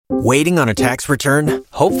Waiting on a tax return?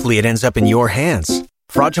 Hopefully it ends up in your hands.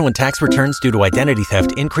 Fraudulent tax returns due to identity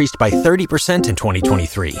theft increased by 30% in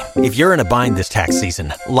 2023. If you're in a bind this tax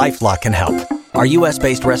season, LifeLock can help. Our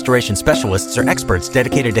U.S.-based restoration specialists are experts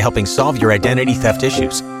dedicated to helping solve your identity theft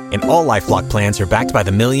issues. And all LifeLock plans are backed by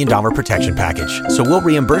the $1 Million Protection Package. So we'll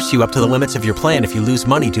reimburse you up to the limits of your plan if you lose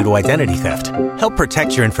money due to identity theft. Help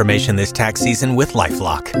protect your information this tax season with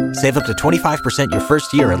LifeLock. Save up to 25% your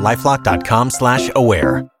first year at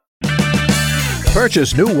LifeLock.com/aware.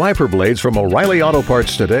 Purchase new wiper blades from O'Reilly Auto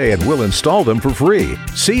Parts today and we'll install them for free.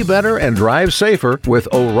 See better and drive safer with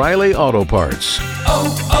O'Reilly Auto Parts.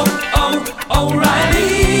 O'Reilly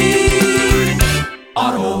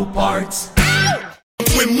Auto Parts.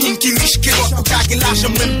 Mwen moun ki riche ke lot pou kage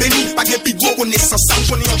l'argent mwen béni. Pa gen pi gros connaissance, ça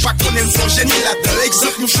connaît on pas connaît son génie là. Dans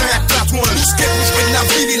l'exemple nous chien ak platouan, nous skate nous jwen la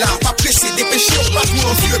ville là. Pas pressé dépêché on pas nous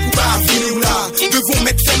en vieux pour pas venir là. Devons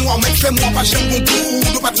mettre fait noir pas j'aime bon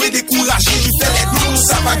pour. Nous pas trouver décourager, nous fait les nous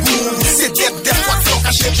ça va goût. C'est des fois qu'on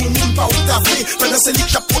caché pour monde pas où ta vie. Pendant c'est lui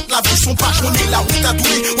qui apporte la vie, son pas connaît là où ta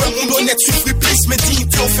doué. Ouais mon honnête souffre plus mais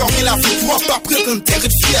dignité on fermer la vie. Toi pas prétendre terre de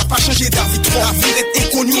fier, pas changer d'avis trop. La vie est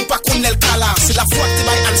inconnue, pas connaît le cas là. C'est la foi que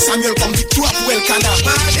Al Samuel comme victoire pour El Kana.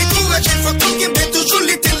 Pas découragé, faut qu'on y ait toujours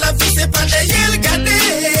l'été. La vie c'est pas d'ailleurs regarder.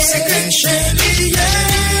 C'est que chérie,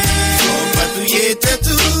 faut pas touiller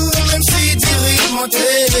tout, même si tu remontes.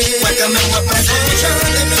 Ouais, quand même, moi pas j'ai des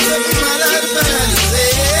malades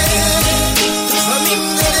paralysés. Famille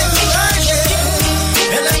me décourager.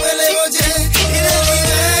 Elle a pris les motiers, il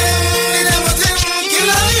est monté, qu'il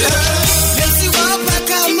a eu là. Même si on pas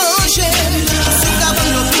qu'à manger, si t'as pas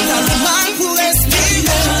l'hôpital, mal pour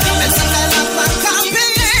respirer.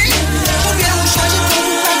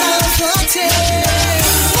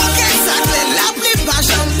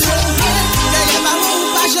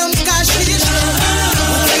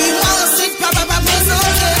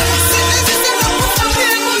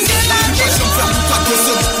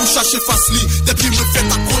 Chercher facile, depuis me fait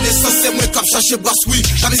ta connaissance, c'est moi qui chercher basse, oui.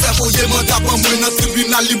 La misère voyez mandat pour moi dans le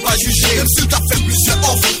tribunal, il pas jugé. Même s'il t'a fait plusieurs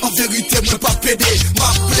offres, en vérité, moi pas pédé,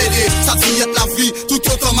 m'a plaidé. Ça devient la vie, tout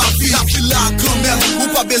autant ma vie. La fille la grand-mère, ou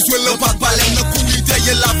pas besoin de pas de baleine, ne courir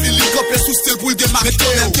derrière la ville, il copie sous style pour le démarrer.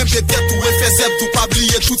 Mais même qu'un bébé, tout est fait, tout pas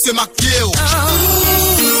oublier, tout c'est maquillé.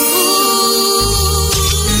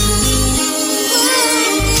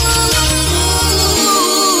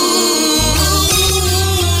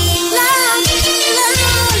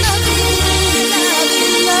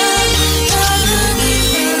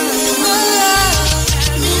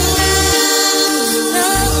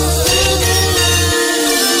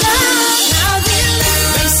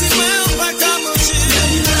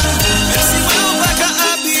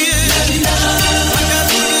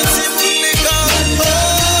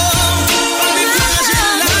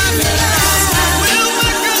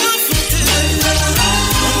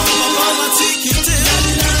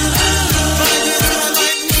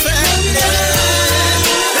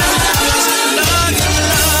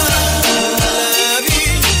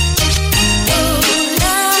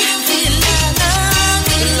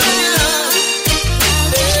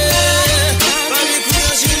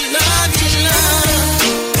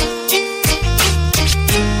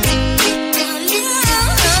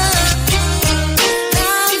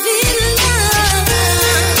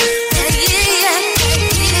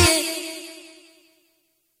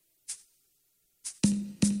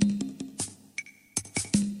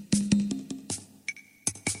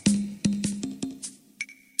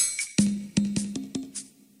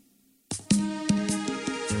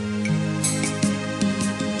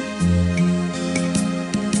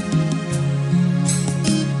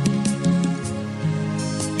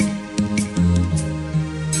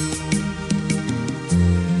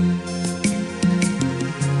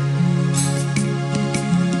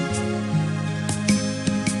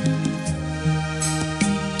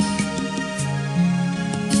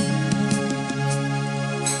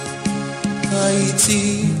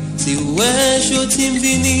 Haïti, si ouais, je t'aime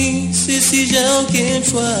vini, c'est si j'ai aucun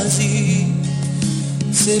choisi,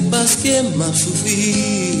 c'est parce que m'a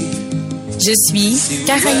souffri. Je suis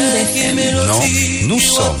Caraïbes FM. Non, nous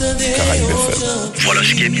sommes Caraïbes FM. Voilà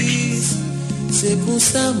ce qui est bien dit. C'est pour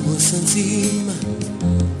ça moi senti.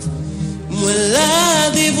 Moi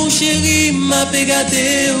là, de vous chéri, m'a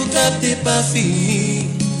pégaté ou capté pas fini.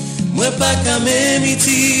 Moi pas qu'à même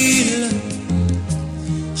utile.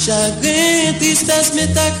 Chagrin, tristesse, mais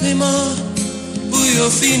ta crément pour yo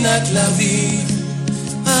finir la vie.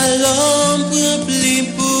 Alors, prends pli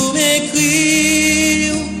pour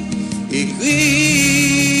m'écrire, écrire,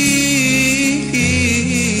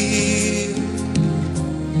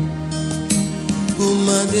 pour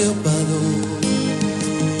demander pardon.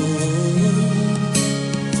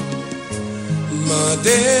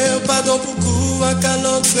 demandé pardon pour coup à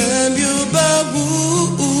calot fait mieux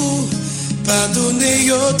babou. Pardonnez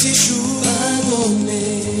yo tichou.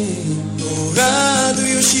 Pardonnez. Orado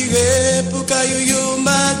yo chiré pour que yo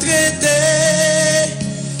maltraité.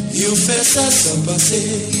 Yo fait ça sans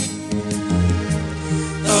penser.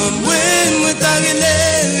 Moi t'as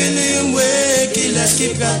relé, moi qui laisse qui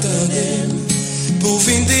attendait pour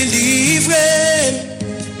venir délivrer.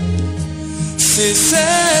 C'est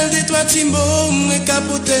celle de toi qui m'a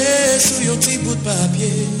capoté sur un petit bout de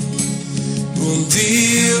papier pour me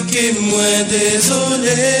dire que moi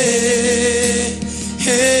désolé.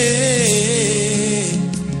 Hey,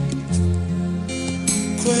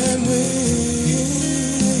 quoi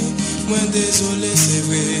moi désolé c'est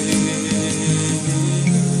vrai.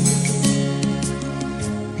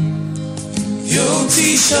 Yo ti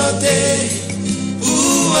chanté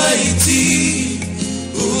pour Haïti,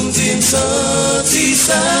 pour me senti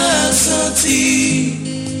ça senti.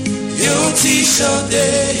 Yo ti chanté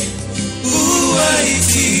pour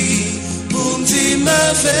Haïti, pour me dire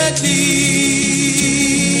avec lui.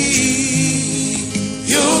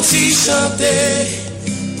 Yo ti chanté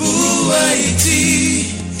pour Haïti,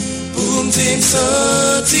 pour me dire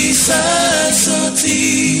senti ça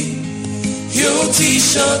senti. Yo ti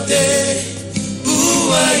chanté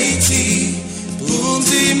pour Haïti, pour me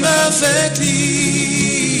dire avec lui.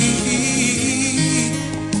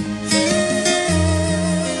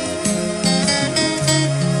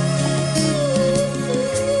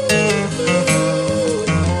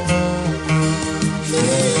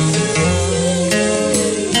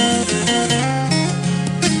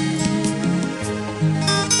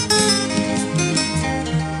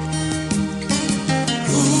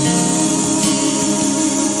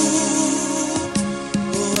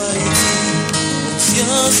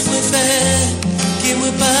 Qui me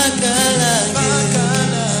pas galaguer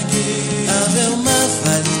avec ma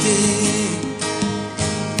validé.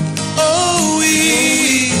 Oh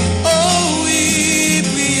oui,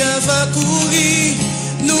 puis va courir,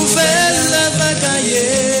 nouvelle va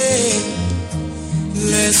gagner.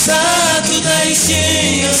 Laisse ça tout haïtien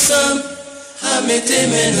ensemble, à mettre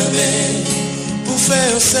mes noms pour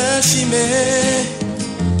faire ça chimère.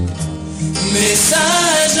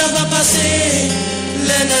 Message va passer.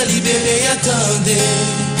 L'en libéré, attendez.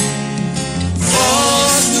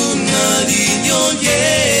 Force nous n'en l'ignon,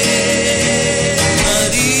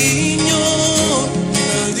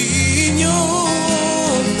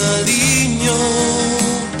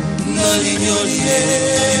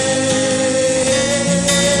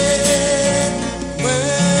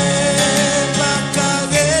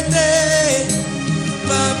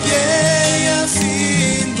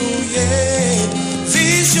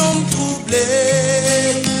 vision troublée.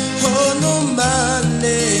 Oh non,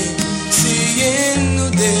 malé, si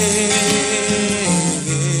nous dé.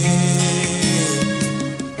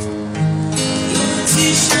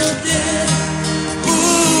 Nous chanter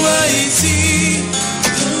pour Haïti,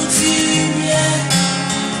 nous lumière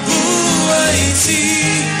pour Haïti,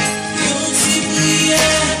 nous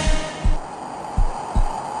prière.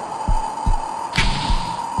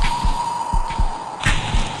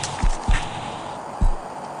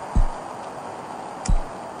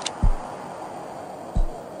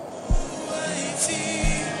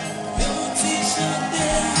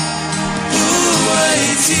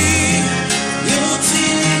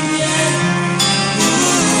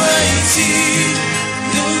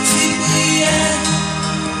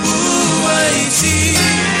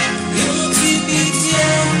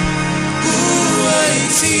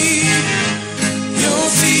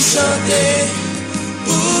 Chanter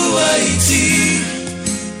pour Haïti,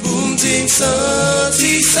 pour me dire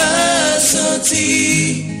senti ça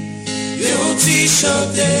senti. On t'y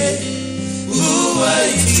chanter pour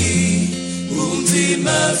Haïti, pour me dire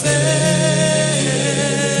ma avec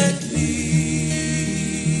lui.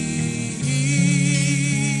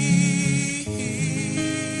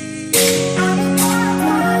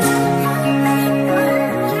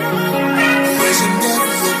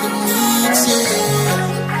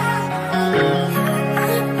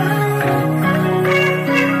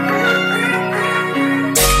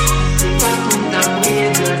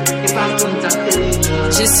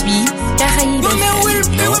 Je suis Caraïbes FM.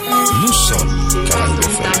 Nous sommes Caraïbes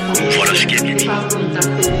FM. Voilà ce qui est dit.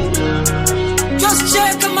 Just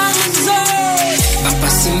check my result. Papa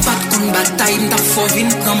Simba kon bataille m'ta fovin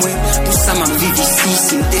prend moi. Pour ça m'a vivi ici,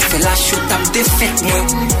 si m'te fait la chute t'a défaite moi.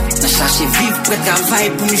 N'a cherché vivre près travail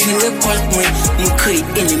pour me jouer récolte moi. M'ou créer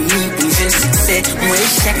ennemi pour me jouer succès. Moi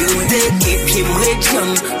échec yo dégué pied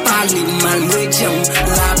m'rediam, parler mal m'rediam.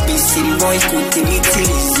 La c'est moi écouter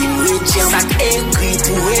m'utiliser m'rediam. Ça écrit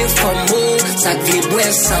pour réformer, ça veut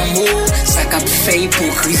sans mots. Ça cap fait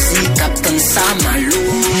hypocrisie, captain ça malo.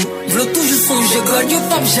 V'là toujours songer God, yo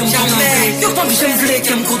pap j'aime jamais. Yo pap j'aime v'lé,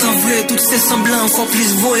 qu'aime content v'lé. Toutes ces semblants, faut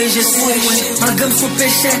plus voler, j'ai souhait. Malgré son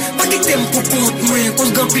péché, pas qui t'aime pour compte moi.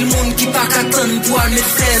 Cause grand pile monde qui pas qu'attendre pour aller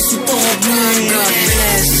frères sous ton moi. God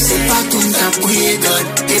bless, c'est pas tout ta prière God,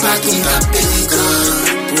 et pas tout ta paix God.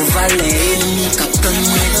 Pour valer ennemi, captain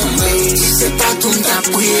moi tombé. C'est pas tout ta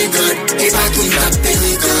prière God, et pas tout ta paix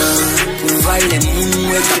God. Pour valer mon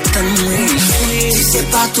moi, captain moi échoué. C'est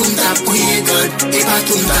pas tout ta prière God, et pas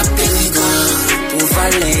tout ta paix God. Pour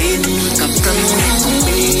valer ennemi, captain moi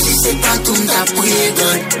tombé. C'est pas tout ta prière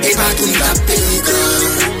God, et pas tout ta paix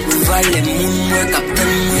God. Pour valer mon moi,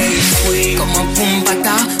 captain moi échoué. Comment pour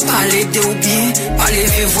m'bata, parler de ou bien, parler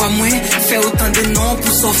de voix moi, faire autant de noms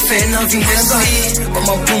pour s'en faire dans vie God.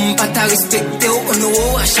 Comment pour m'bata respecter ou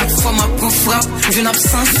honorer, à chaque fois ma prend frappe, je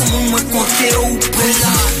n'absence sur mon moi compter ou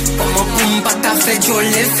présent. Comment pour m'bata faire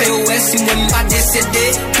jolé, faire ouais, si moi m'pas décédé,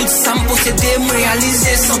 tout ça m'posséder, me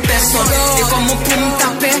réaliser sans personne. Et comment pour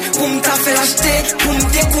m'taper, pour m'taper l'acheter, pour me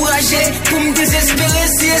décourager, pour me désespérer,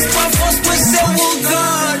 si espoir force pour c'est oh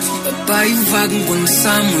God. Pas une vague, bon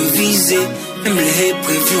ça me viser. Même les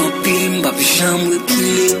prévus en pile, m'bap jamais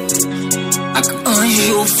reculer. Ak ange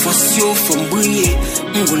yo, force yo, faut briller.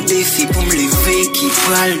 Mon gros défi pour me lever, qui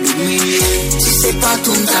va le dominer. Si c'est pas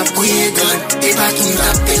tout ta prière, God, et pas tout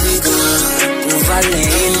ta paix, God. Pour valer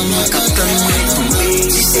ennemi, captain moi tombé.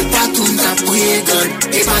 Si c'est pas tout ta prière, God,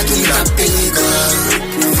 et pas tout ta paix, God.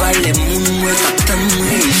 Pour valer mon moi, captain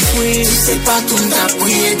moi échoué. Si c'est pas tout ta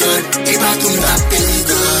prière, God, et pas tout ta paix,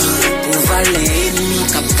 God. Pour valer ennemi,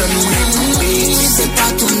 captain moi tombé. Si c'est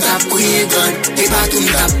pas tout ta prière, God, et pas tout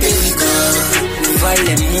ta paix, God. Pour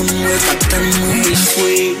valer mon moi, captain moi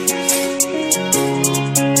échoué.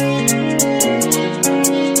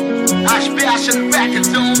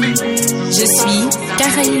 Je suis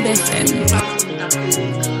Caraïbes FM.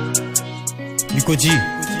 Lukoji,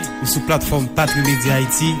 ou sous plateforme Patrie Média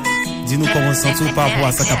Haïti, dis-nous comment sens-tu par rapport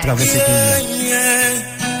à ça qu'a traversé le pays.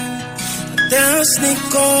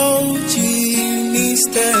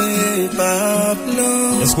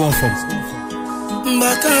 Est-ce qu'on en forme?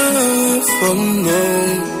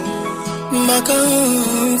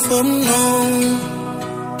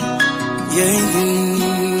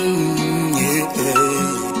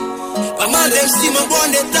 Pas mal de si mon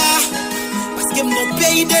bon état. Parce que mon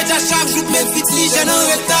pays déjà chaque jour mes filles j'ai en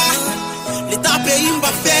retard. L'état pays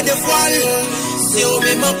m'a fait des voiles. C'est au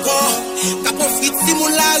même encore. Qu'à profiter si mon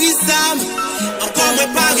larisam. Encore me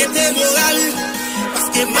paraît moral. Parce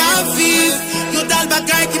que ma vie, nous dans le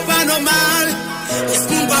bagage qui pas normal. Est-ce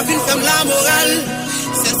qu'on va venir faire la morale?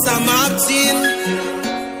 C'est ça ma petite.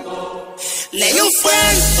 Les yeux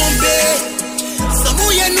frères tombés. Sans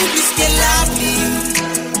mouiller nous puisque la vie.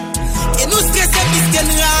 Et nous stresser puisque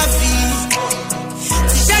nous la vie.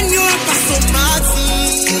 Si j'agneau pas son mati.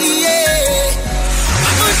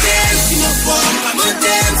 Pas m'entendre si mon forme. Pas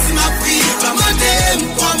m'entendre si ma vie. Pas m'entendre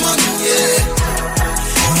comment nous est.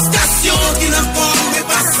 Station qui n'a forme. Mais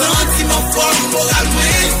pas senti mon forme.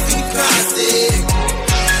 Moralement fin cassé.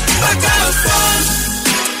 Pas qu'à forme.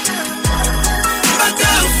 Pas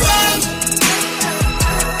qu'à forme.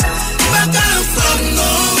 Pas qu'à forme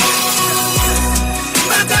non.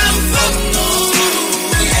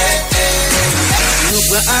 Nous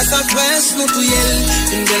prenons à sa presse, nous touillons.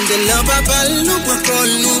 Une belle de l'embabal, nous prenons,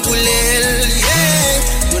 nous boulons.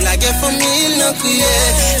 Nous la guerre famille, nous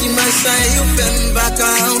crions. Image ça, you fait un bac en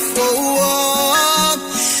faux.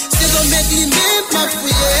 C'est comme mes cliniques, ma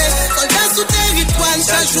fouille. Soldat sous territoire,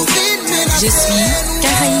 chaque jour vite, mais la Je suis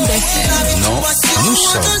Caraïbes FM. Non, nous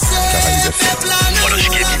sommes Caraïbes FM. Voilà ce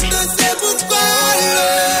qui est dit. C'est pourquoi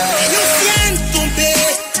nous viens tomber.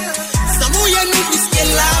 Sans mouiller, nous puisque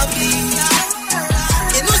la vie.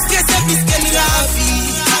 Et nous stresser puisque nous la vie.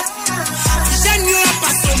 Si j'agneau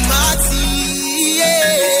pas son mati.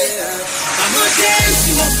 Pas m'entendre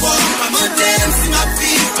si mon forme. Pas m'entendre si ma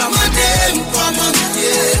vie. Pas m'entendre comment nous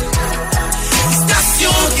est.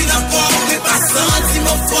 Station qui n'a forme. Mais pas senti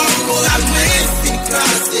mon forme. Moralement fin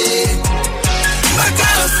cassé. Pas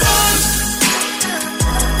qu'à forme.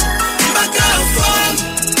 Pas qu'à forme.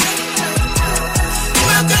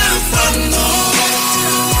 Pas qu'à forme non.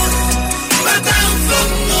 Pas qu'à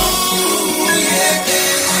forme non.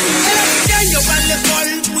 Yeah. Yo va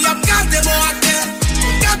l'école pour y garder mon acteur.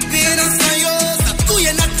 Capé dans son yo. Ça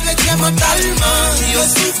touille notre très mentalement. Yo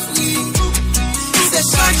souffri. C'est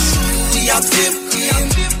chaque jour. Y a vivre.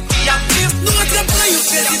 Nous rentrons yo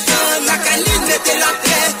président. La caline était la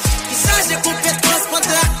paix. Qui change de compétences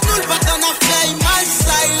pendant nous le bâton en fait. Image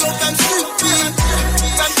ça yo comme soupir.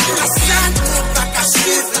 La scène pas qu'à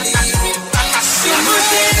suivre.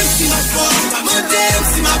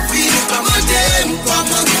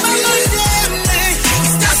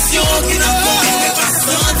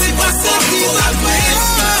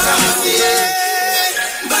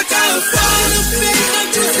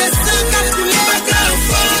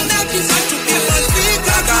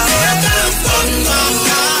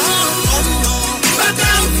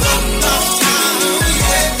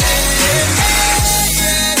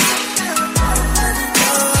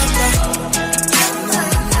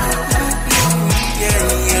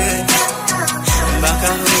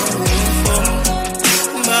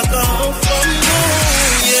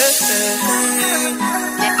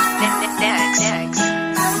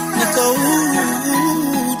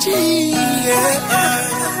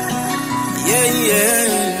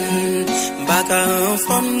 ça en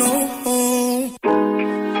femme non.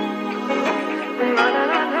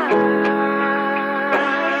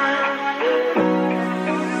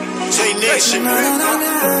 J-Nation,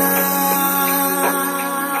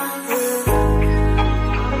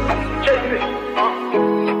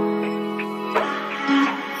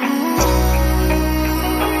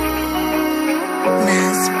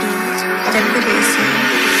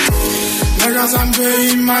 Ça me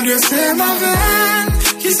fait une m'adresser ma veine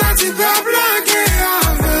qui sentit pas blaguer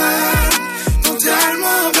avec non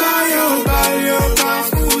tellement baillot pas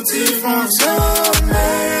foutu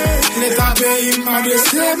fonctionner l'état pays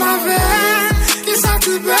m'adresser ma veine qui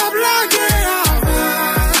sentit pas blaguer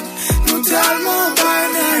avec non tellement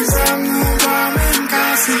baillot examen nous pas même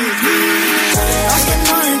casser asking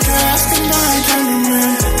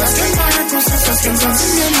my conscience asking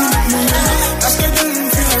sentiment asking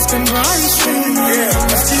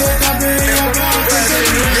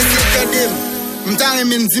m'ta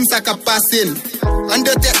remen dim sa ka passe en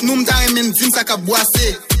de tête nous m'ta remen dim sa ka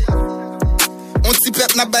boisser on ti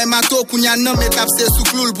pep na bay mato kounya nan met tapse sou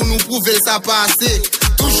cloul pour nous prouver ça passé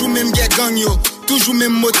toujours même gang yo toujours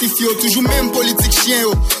même motif yo toujours même politique chien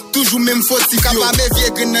yo toujours même fautif capable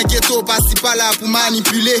vieux grain dans ghetto pas si pas là pour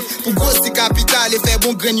manipuler pour grossi capital et faire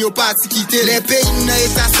bon grain yo pas quitter les pays dans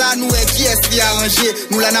état ça nous est qui est arrangé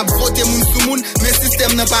nous là n'a voté moun sou moun mais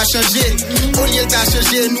système n'a pas changé au lieu t'a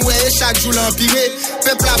changé nous est chaque jour l'empiré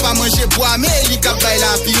peuple a pas manger bois mais il cap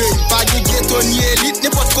la pire pas de ghetto ni élite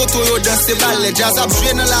n'importe côté yo dans ces balles les jazz a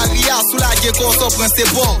jouer dans la ria sous la ghetto on prend c'est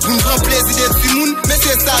bon nous prend plaisir de tout moun mais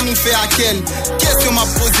c'est ça nous fait à quel question m'a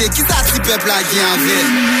posé qui ça si peuple a gain avec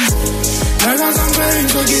les gars en veille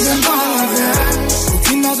je dis j'aime pas la vie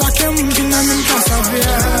qui n'a pas qu'un qui n'a même pas sa vie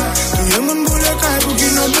tout le monde voulait caille pour qui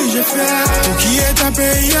n'a obligé faire pour qui est un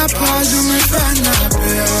pays à pas je me fais la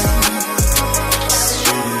paix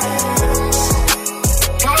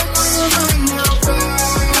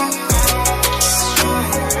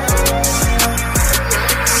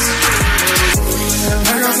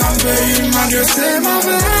il m'a laissé ma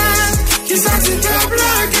veine qui sentit pas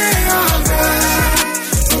blaguer avec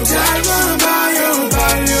tout tellement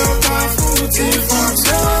baillot pas foutu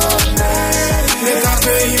fonctionner l'état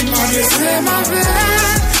pays m'a laissé ma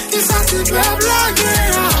veine qui sentit pas blaguer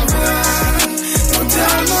avec tout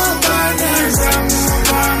tellement baillot examen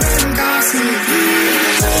pas même casser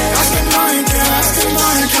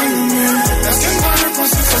asking my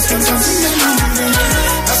conscience asking sentiment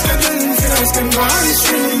asking body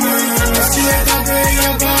streaming asking that way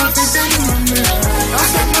about the thing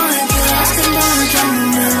asking my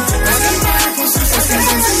conscience asking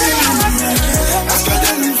sentiment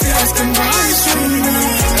asking body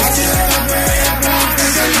streaming asking that way about the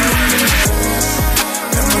thing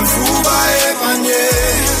le monde fou va épargner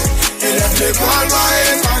et l'école va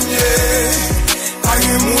épargner pas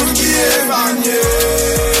de monde qui épargne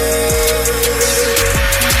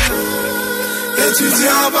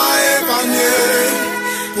étudiant va épargner,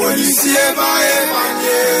 policier va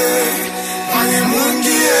épargner, pas de monde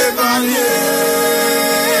qui épargne.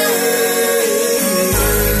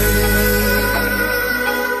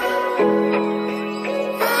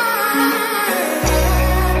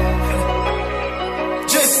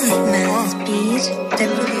 Jesse, nice beat, the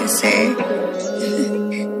producer.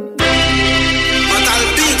 Mental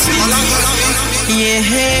beats,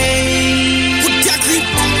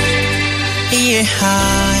 Yeah,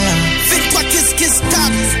 fais-toi qu'est-ce qui se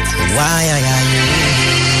tape.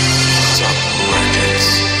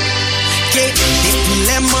 Depuis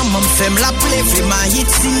les mamans m'fèm la plè vle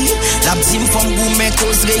Haïti. La p'ti m'fòm pou mè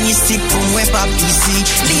cause réussite pour moi pas busy.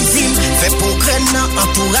 Li dim fait pour nan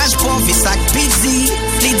entourage pour vie sak busy.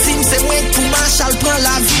 Li dim c'est moi pour Marshall prend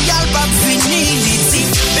la vie al pas fini. Li dim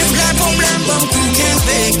même vrai problème bon pour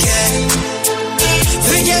qu'embeke.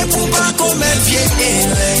 Veuillez pour pas qu'on me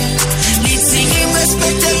vienne. Li dim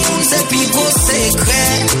respecte moun c'est pi gros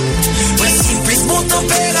secret. Principe bon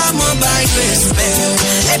tempérament by respect.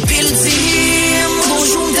 Et puis il dit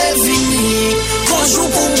bonjour devini, bonjour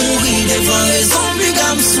pour mourir devant raison plus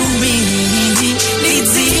gamme soumis. Il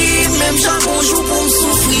dit même Jean bonjour pour me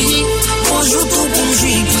souffrir, bonjour tout pour me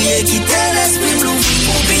jouir, prier quitter l'esprit m'ouvrir.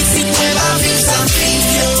 Pour petit moi la vie sans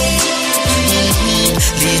fille.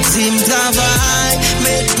 Il dit me travail,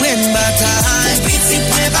 mais prenne bataille, petit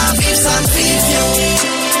moi la vie sans fille.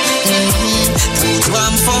 Pour toi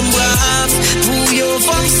m'femme brave, pour yo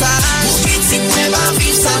femme sage. Pour petit moi la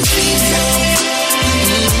vie sans fille.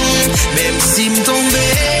 Même si m'tombe,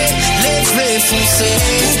 levé foncé.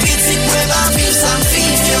 Pour petit moi la vie sans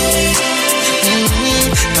fille.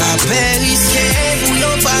 Pas peur risqué, pour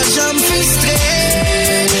yo pas jamais frustré.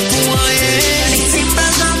 Pour rien, si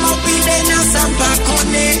pas jamais opiner dans sa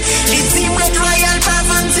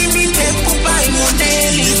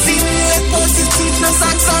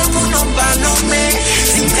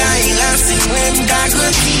petit moi, m'ka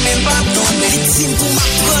grandi, mais pas tomber. Victime pour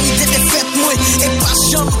m'apprendre des défaites, moi, et pas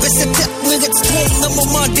chambre, baisser tête, moi, reste dans le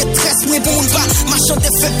moment de détresse, moi, pour pas marchand de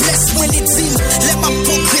faiblesse, moi, les dîmes, les m'a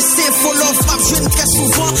progressé, faut love, m'a jeune très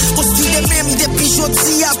souvent, construire même depuis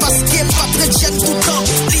jodi, parce qu'il pas près de tout le temps.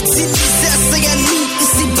 Les dîmes, misère, c'est ennemi,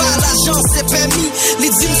 ici bas, l'argent, c'est permis. Les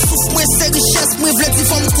dîmes, souffre, moi, c'est richesse, moi, v'lait dire,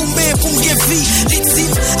 faut m'coumer pour m'gé vie. Les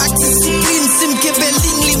dîmes, avec discipline, si m'kebe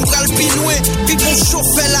ligne, limbral, pi loin, puis bon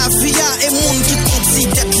chauffer la vie, et monde qui compte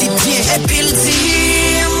d'être les bien. Et puis le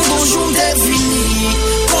dîme, bonjour, devini,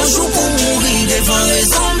 bonjour pour mourir, devant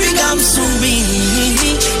raison, puis gamme soumis.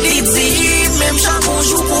 Les dîmes, même chaque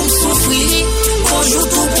bonjour pour m'souffrir, bonjour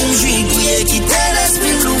tout pour m'jouir, prier, quitter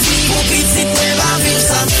l'esprit l'oubli, pour petit, mais la ville,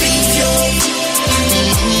 ça fait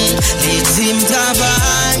les dîmes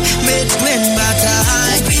travaillent, mais plein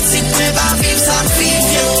bataille. Petit point va vivre sa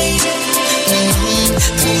fille.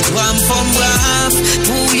 Pour toi m'femme brave,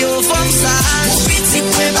 pour yo femme sage. Petit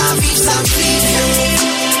point va vivre sa fille.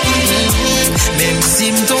 Même si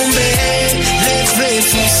m'tombe, levé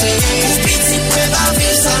foncé. Petit point va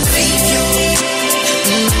vivre sa fille.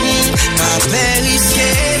 Pas peur risqué,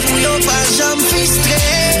 pour yo pas jamais frustré.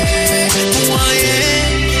 Pour rien.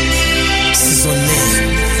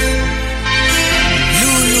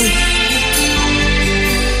 Loulou,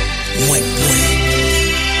 moi,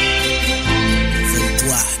 c'est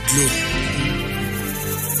toi, Glou.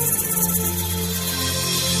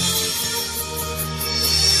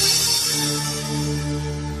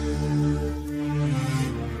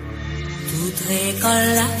 Toute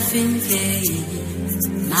récolte a fin vieilli,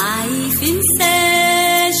 maïs fin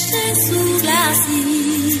sèche sous glacis.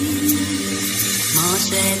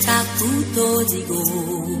 Manchette à couteau digo,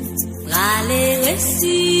 râler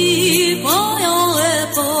récit, pour yon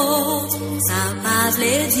repos, ça pas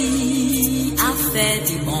v'lait dire, a fait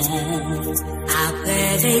du bon.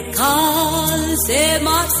 Après l'école, c'est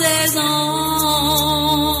ma saison.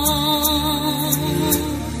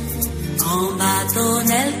 En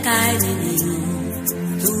bâtonnel caïni,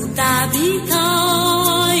 tout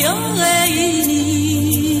habitant yon réuni.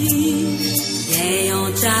 Yon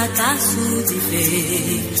chaka sous du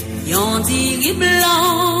fait, yon diri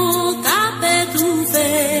blanc cap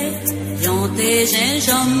étouffé, yon te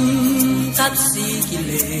gingembre cap si qu'il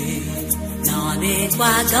est, n'en est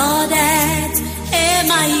trois d'odette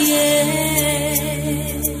émaillé.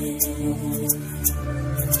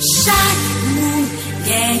 Chaque monde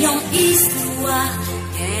gagne yon histoire,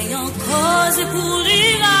 gagne yon cause pour y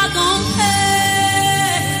raconter,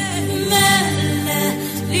 mais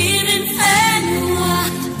les livres fait noir,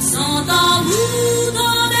 sont en vous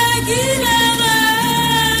dans des guillemets.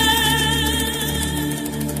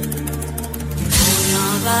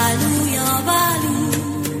 Yon balou,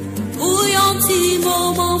 ou yon petit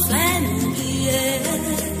moment fait nous oublier.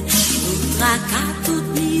 Nous tracas toute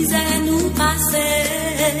misère nous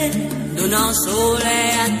passer, donnant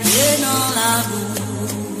soleil à pied dans la boue.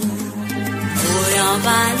 Yon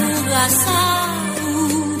balou grâce à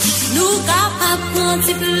vous, nous capables de prendre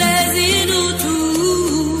petit plaisir nous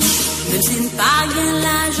tout. Même si nous pas gain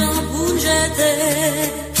l'argent pour nous jeter,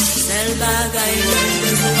 c'est le bagaille de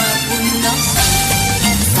besoin pour nous danser.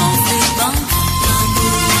 Sans plus bon,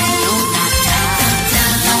 non tata,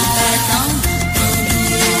 non pétant, non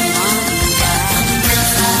bouba.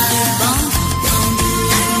 Sans plus bon,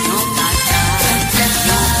 non tata,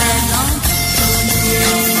 non pétant,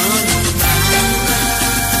 non bouba.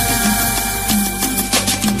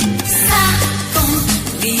 Ça compte,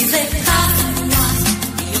 lisez pas moi,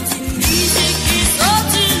 yon ti musique qui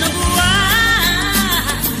saute le bois.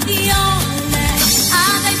 Yon est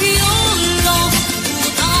avec violon.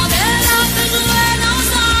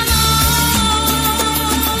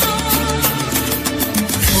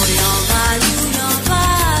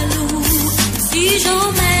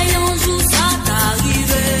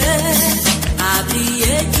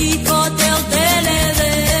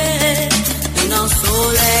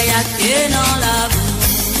 Et dans la boue,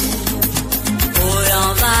 oh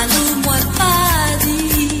y'en va nous moi pas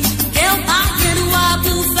dit, qu'elle part que nous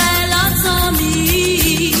pour faire l'autre ami,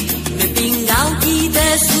 mais pingao qui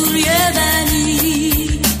des souliers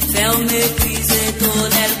bénis, ferme cuisé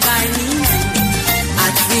tonnel caïni, à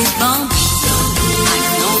tripant, à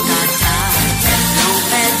non tata, non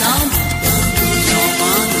pétant, non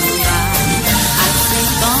bandouba, à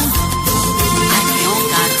tripant, à non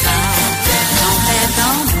tata, non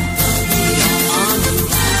pétant.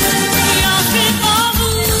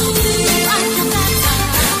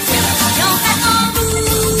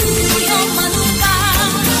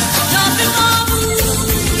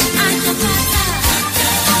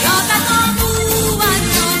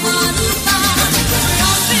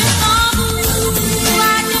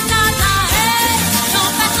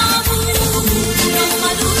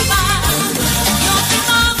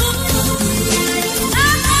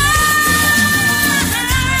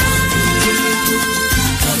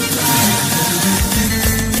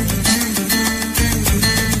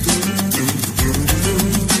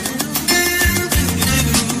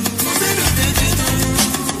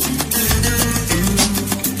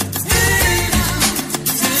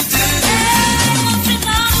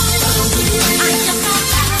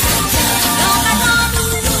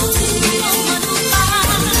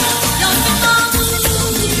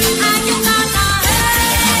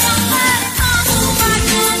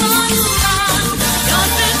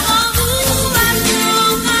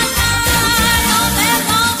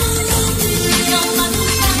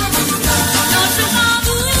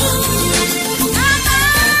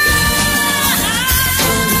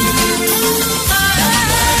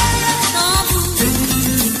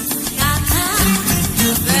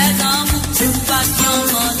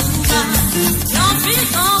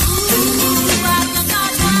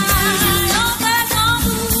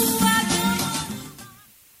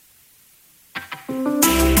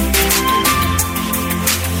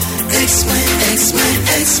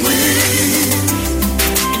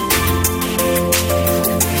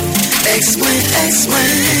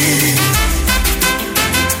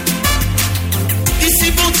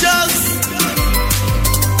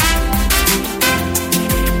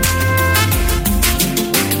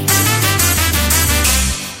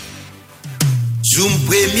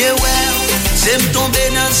 premier ouais, j'aime tomber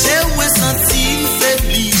dans j'ai ouais senti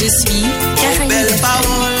faibli. Je suis Caraïbes. Belle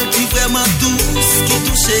parole qui vraiment douce, qui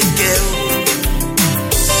touche cœur.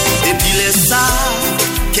 Et puis les ça,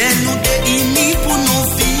 qu'elle nous déunit pour nous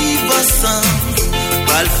vivre ensemble.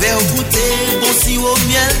 Pas le faire goûter, bon si au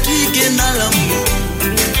miel qui gagne dans l'amour.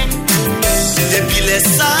 Et puis les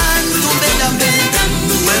ça, nous tomber dans l'amour.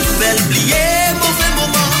 Ouais, belle oublier, mauvais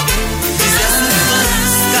moment. Misère,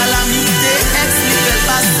 souffrance, calamité, explique le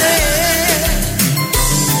passé.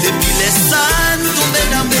 Et puis les ça, nous tomber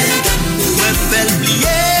dans l'amour. Ouais, belle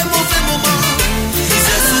oublier, mauvais moment.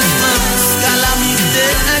 Misère, souffrance, calamité,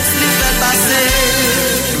 explique le passé.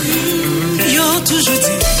 Yo toujours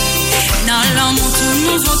dit, dans l'amour tout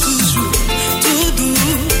nous vaut toujours, tout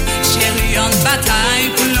doux. Chérie, en bataille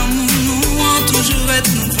pour l'amour, nous on toujours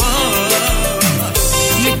être nouveau.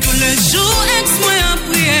 Mais que le jour ex-moi a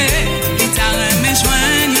prié, il t'a remis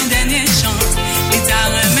joindre une dernière chance. Il t'a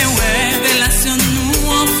remis révélation, nous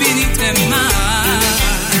on finit très mal.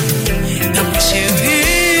 Donc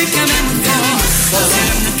chérie, quand même fort,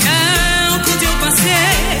 c'est le cœur qu'on t'a passé.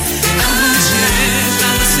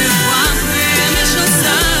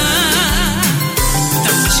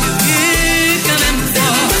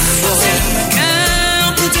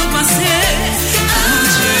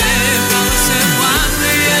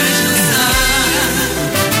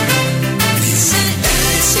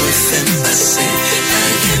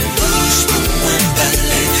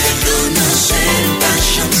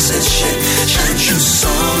 Chaque jour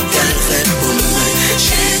sans qu'elle fait pour moi.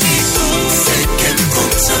 Chérie, pour faire qu'elle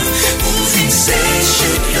content. Pour visser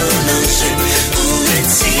chez l'onanger. Pour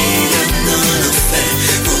retirer dans l'enfer.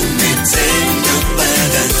 Pour mettre dans le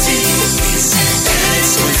paradis. Elle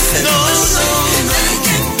soit faite passer.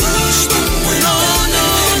 Elle bouge pour moi. Non,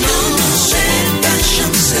 j'aime pas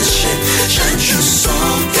chambre séchée. Chaque jour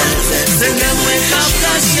sans qu'elle fait pour moi.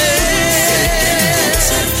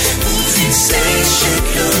 C'est chez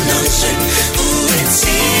l'onanger, pour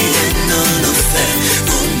retirer dans l'enfer,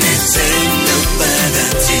 pour mettre dans le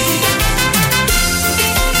paradis.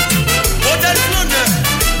 Modèle flâneur.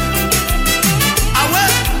 Ah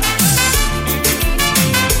ouais?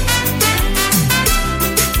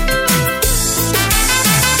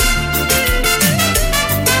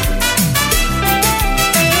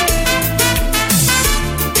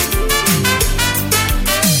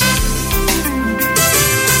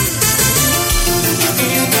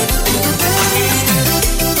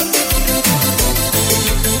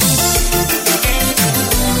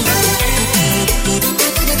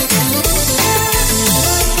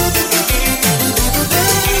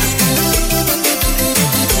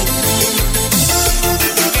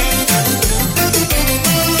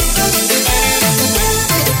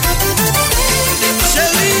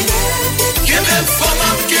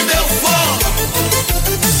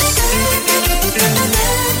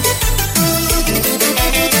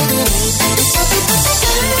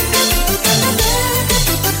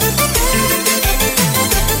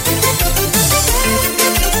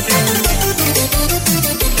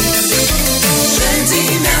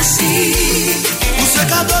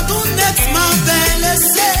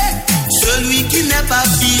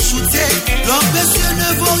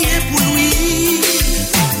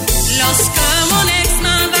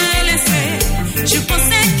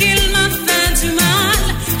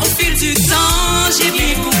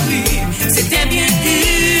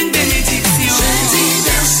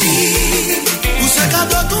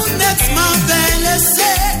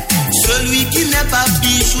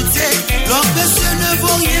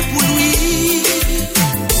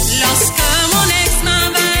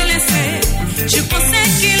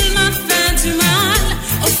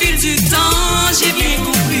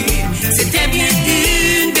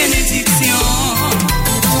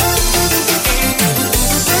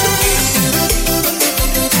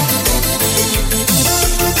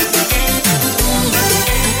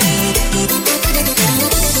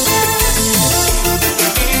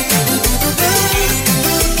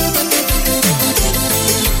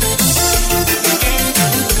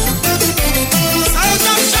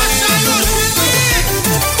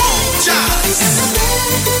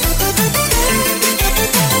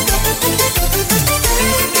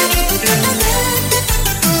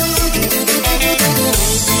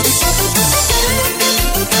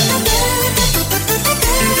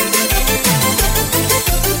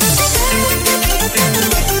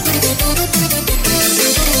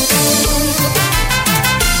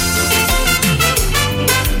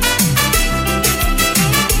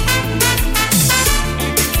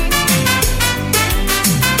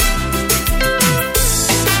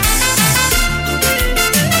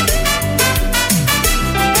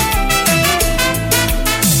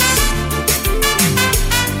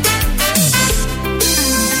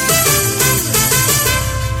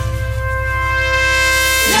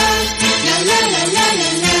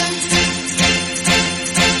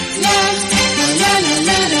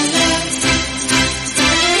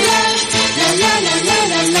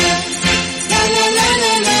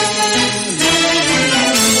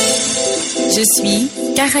 Je suis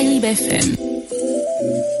Caraïbes FM.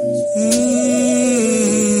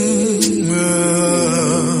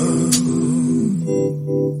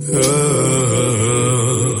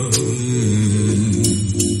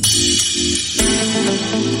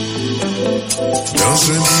 Dans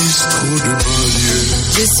un bistrot de banlieue,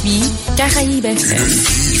 je suis Caraïbes FM. Une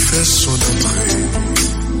fille fait son entrée,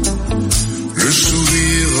 le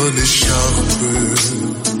sourire en écharpe,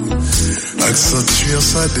 accentuant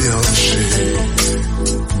sa déhanchée.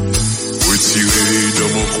 Retiré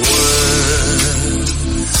dans mon coin,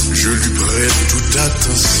 je lui prête toute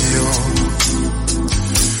attention.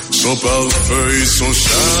 Son parfum et son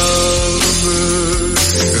charme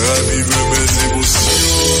ravivent mes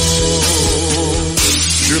émotions.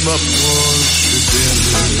 Je m'approche d'elle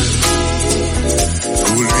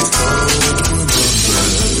pour lui tendre ma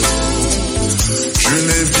main. Je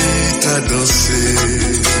l'invite à danser,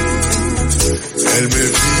 elle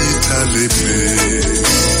m'invite à l'aimer.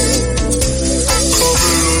 Comme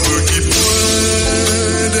l'homme qui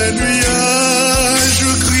pointe des nuages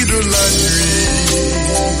au cri de la nuit.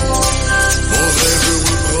 Mon rêve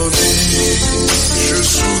reprendit, je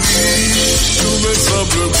souris, tout me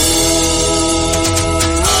semble beau.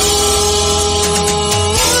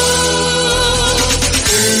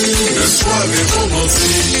 Une soirée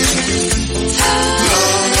romantique, là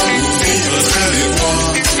où vit entre elle et moi.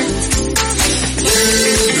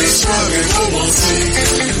 Une soirée romantique,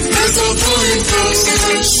 le temps prend une force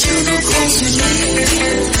sur nos corps unis.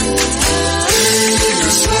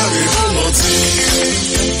 Une soirée romantique,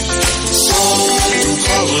 sans tout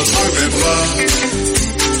corps entre mes bras.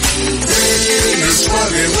 Une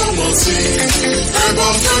soirée romantique, un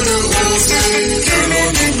parfum de rosée que l'on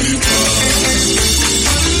n'oublie pas.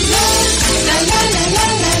 La la la la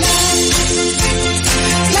la la.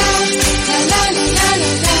 La la la la la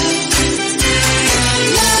la.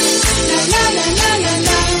 La la la la la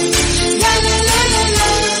la. La la la la la.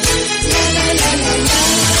 La la la la la.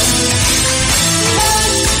 La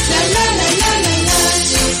la la la la la.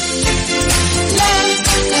 La la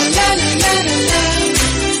la la la la.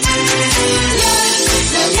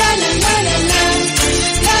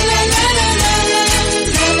 La la la la la la.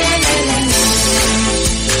 La la la la la.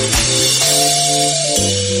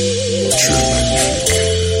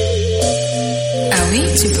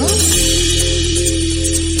 Tu penses?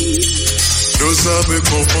 Nos âmes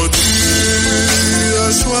confondues,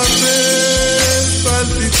 assoiffées,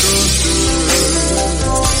 palpitantes,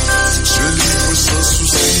 se livrent sans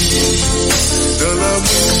souci. Dans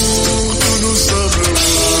l'amour, tout nous semble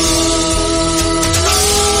beau.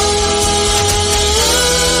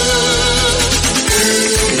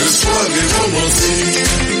 Une soirée romantique,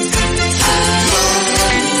 là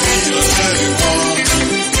où vit entre elle et moi.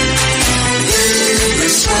 Une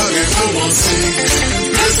soirée romantique,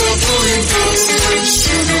 le temps prend une force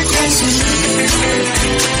sur nos grands unis.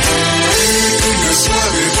 Une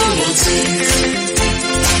soirée romantique,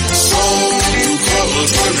 sans tout corps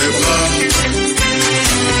entre mes bras.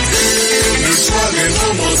 Une soirée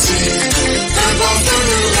romantique, un parfum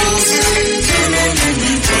de rosée que l'on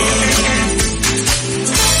n'oublie pas.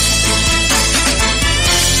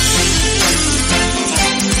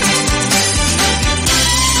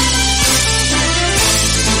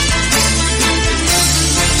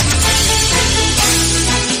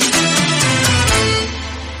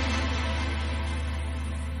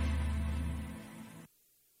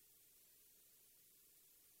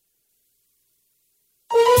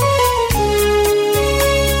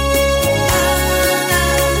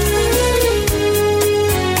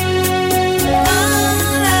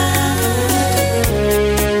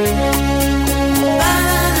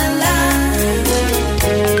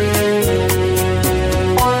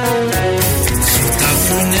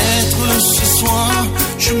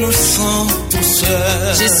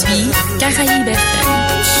 Je suis Caraïbes FM.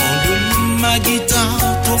 Au son de ma guitare,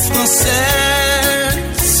 ton français,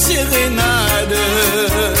 sérénade.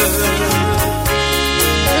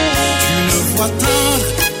 D'une voix tendre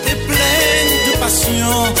et pleine de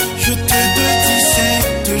passion, je te dédie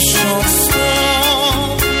cette chanson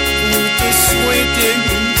pour te souhaiter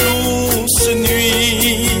une douce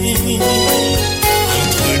nuit.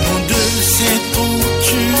 Entre nous deux, c'est toute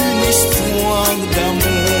une histoire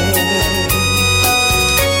d'amour.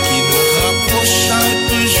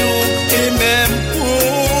 Toujours et même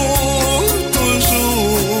pour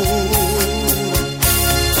toujours.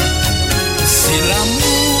 Si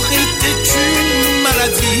l'amour était une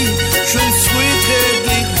maladie, je ne souhaiterais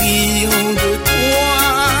guérir de toi,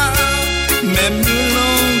 même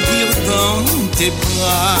languir dans tes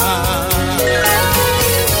bras.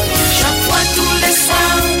 Chaque fois, tous les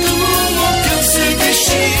soirs, tout mon cœur se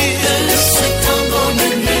déchire.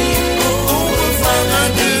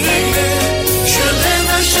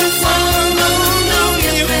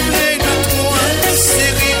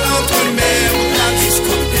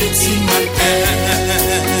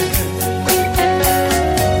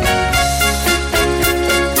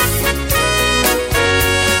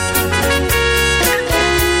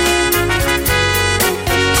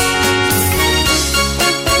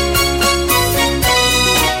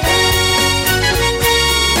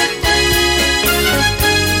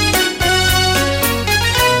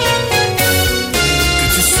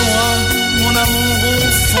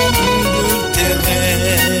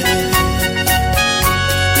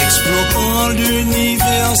 dans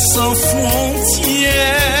l'univers sans frontières.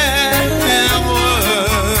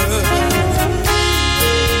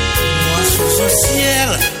 Moi sous un ciel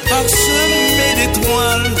parsemé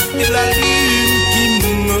d'étoiles et la lune qui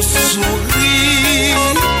me sourit,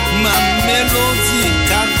 ma mélodie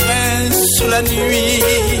caresse la nuit.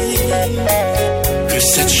 Que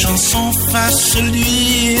cette chanson fasse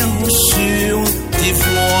luire sur tes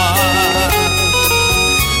voix.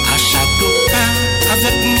 À chaque pas,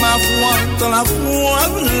 avec ma voix dans la voix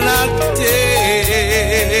lactée.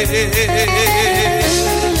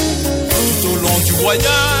 Tout au long du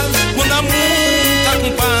voyage, mon amour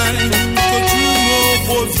t'accompagne, que tu me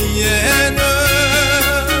reviennes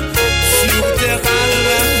sur terre à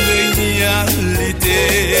la réalité.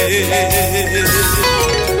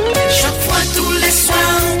 Chaque fois, tous les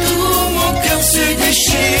soirs, tout mon cœur se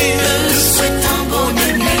déchire. Je souhaite un bon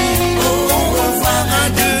nuit, au revoir à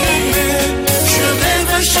demain. Je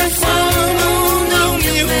rêve à chaque fois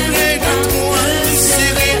m'endormir près de toi,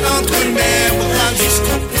 serré entre mes bras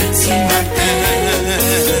jusqu'au petit matin.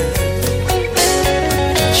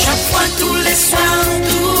 Chaque fois, tous les soirs,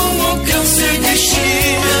 tout mon cœur se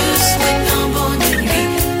déchire. Je souhaite un bon nuit,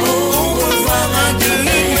 au revoir à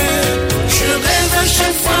demain. Je rêve à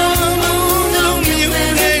chaque fois m'endormir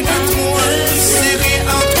près de toi, serré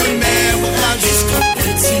entre mes bras jusqu'au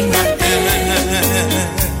petit matin.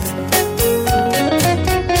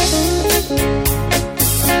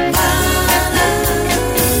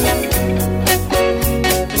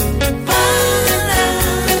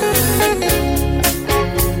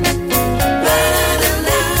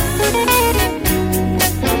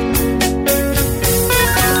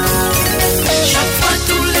 Chaque fois,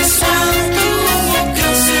 tous les soirs, tout mon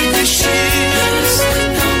cœur se déchire. Je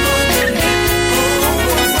souhaite un bon nuit, au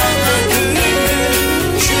revoir à demain.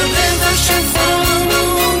 Je rêve à chaque fois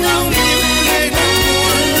m'endormir près de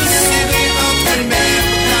toi, serré entre mes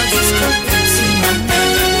bras jusqu'au petit matin.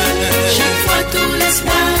 Chaque fois, tous les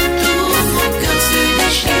soirs, tout mon cœur se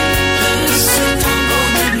déchire. Je souhaite un bon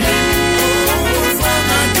nuit, au revoir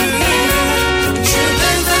à demain. Je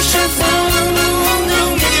rêve à chaque fois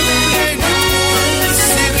m'endormir près de toi,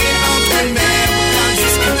 serré entre mes bras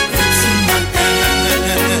jusqu'au petit matin.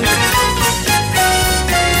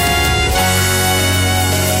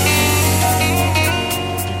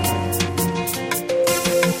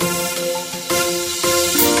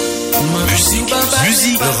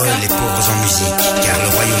 Musique. Heureux les pauvres en musique, car le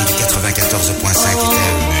royaume du 94.5 est à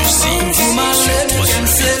eux. Musique sur 3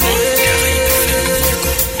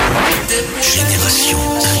 Génération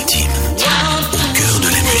intime, au cœur de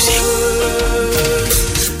la musique.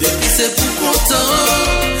 Depuis c'est pour content,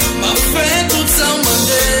 m'a fait tout ça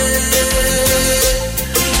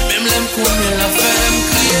même l'aime qu'on la fait me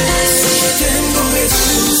crier. Si je t'aime, non mais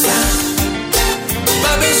tout ça.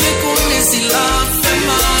 Pas besoin qu'on ait si la fait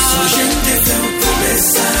mal. Si je t'ai fait un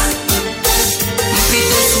ça.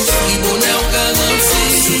 Plutôt souffrir, bonheur garanti.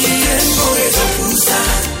 Si je t'aime, non mais tout ça.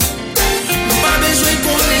 Pas besoin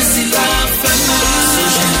qu'on ait si la fait mal. Si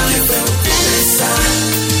je t'ai fait un ça.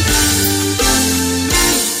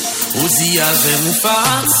 Aussi avec nous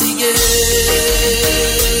fatigué.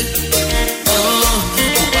 Oh,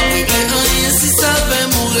 pour pas régler rien si ça va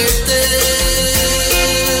m'arrêter.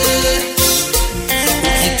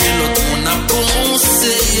 Pour quitter l'autre, on a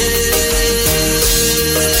conseillé.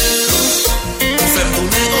 Pour faire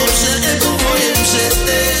tourner objet et pour voyer me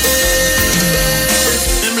jeter.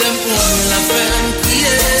 Même l'aime pour la faire me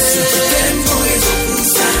crier. Si tu t'aimes, non raison pour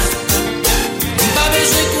ça. Pas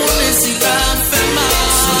besoin qu'on ait si la fait mal.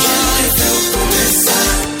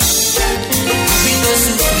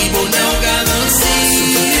 Bonheur garanti. Si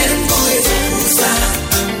tu t'aimes, non raison pour ça.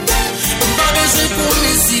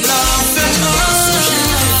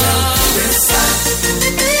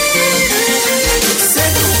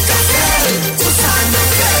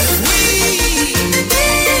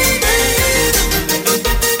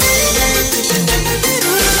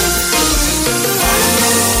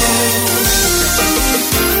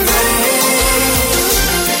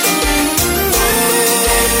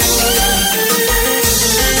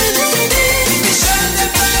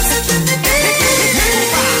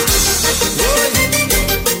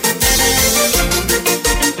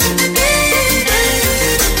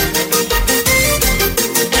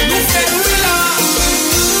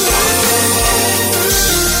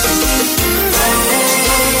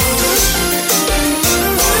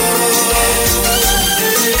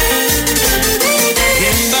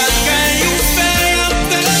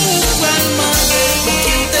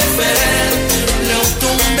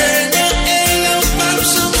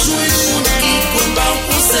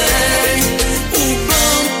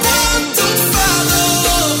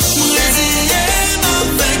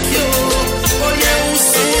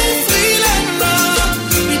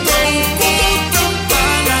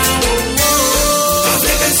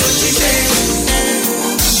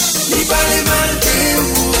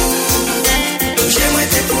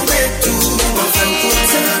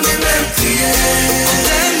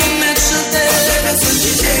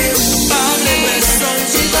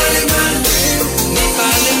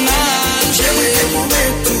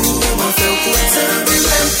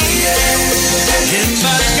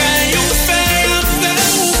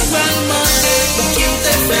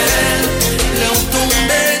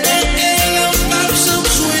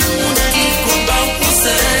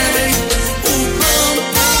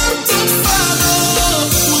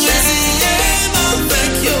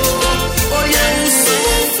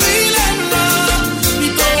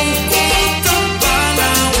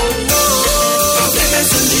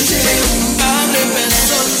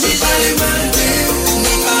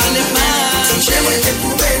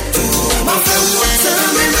 éprouvé tout, m'en fait autant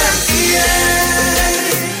me maquiller.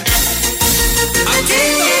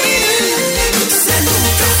 C'est nous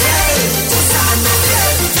qui fait, tout ça nous fait.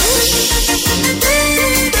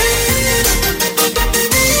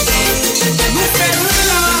 Nous faisons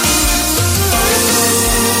là.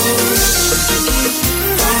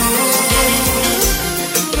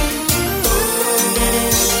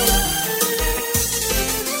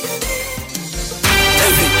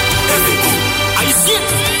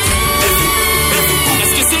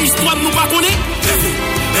 Est-ce que c'est histoire nous pas connaître?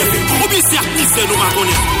 Ou bien c'est artiste nous pas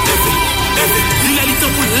connaître? Il a le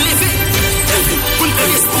temps pour lever, pour le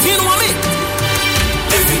bien nous amener.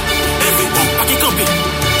 Pas qu'il campe.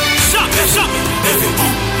 Jamais.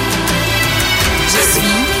 Je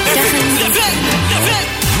suis Caraïbes FM.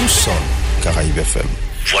 Nous sommes Caraïbes FM.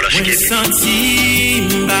 Voilà ce qui est. Senti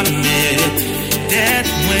m'a mettre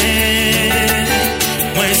tête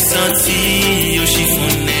moi senti yo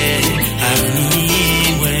chiffonné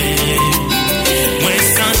avenir moi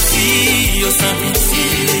senti yo sans pitié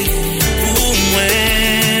pour moi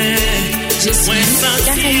Je suis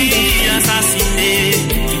senti assassiné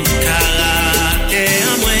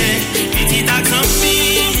caractère moi petit à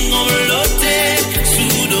camping on loté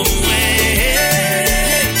sous de moi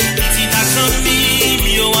petit à camping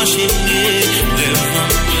yo enchaîné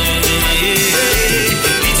devant moi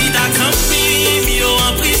petit à camping yo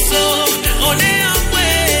en prison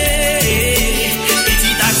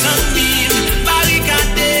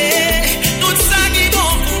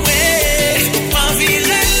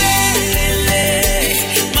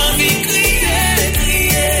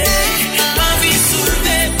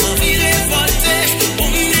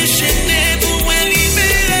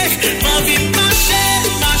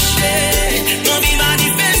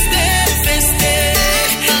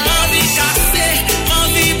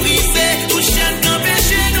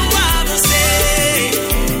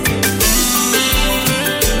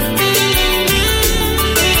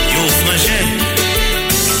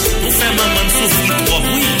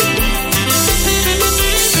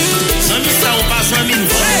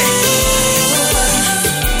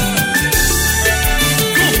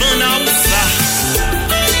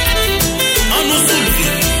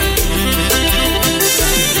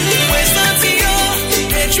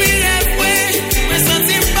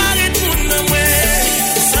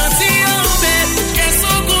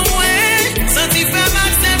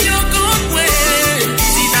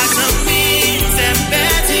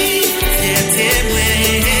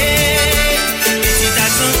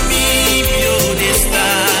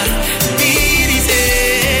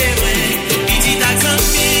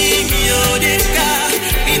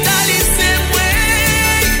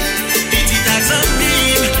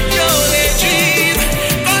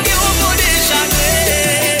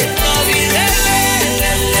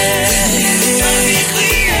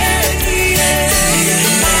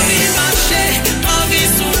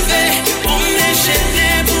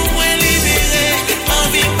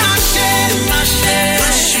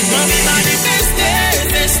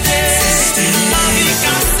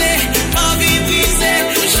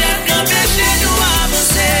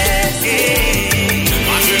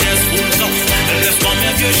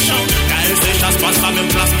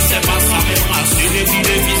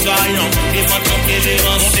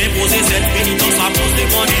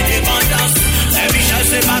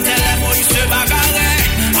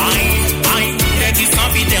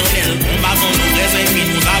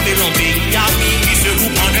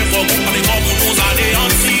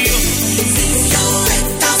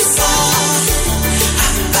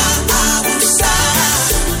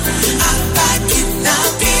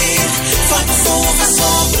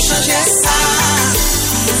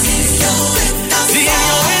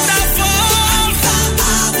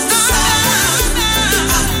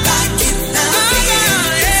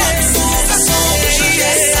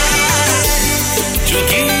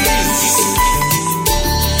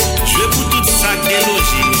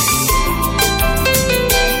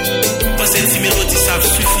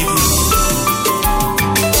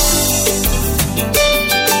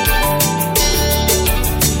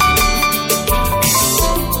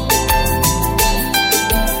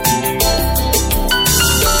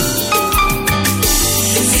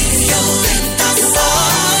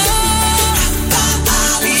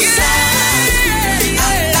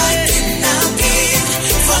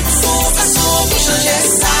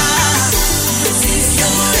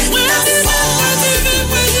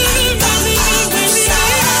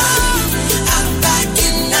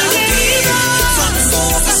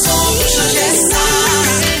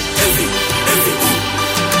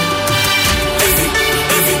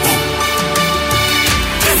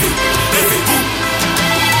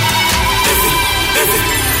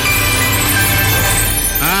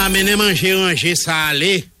mené manger ranger ça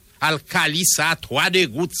aller. Alcali ça, 3 de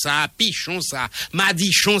gouttes ça, pichon ça,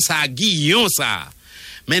 madichon ça, guillon ça.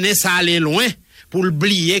 Mené ça aller loin pour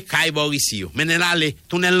oublier Kay Borisio. Mené l'aller,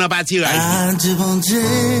 tunnel n'a pas tiré. Ah Dieu bon Dieu,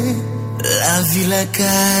 la vie la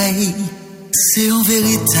Kay, c'est un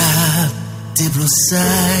véritable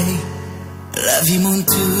débroussaille. La vie monte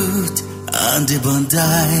toute en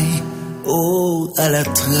débandaille. Oh, à la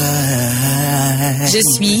traille. Je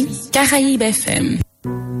suis Caraïbe FM.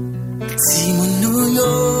 Si mon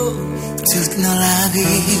nouveau, tout dans la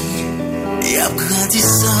rue, et après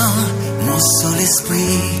grandissant, mon seul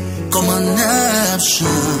esprit, comme un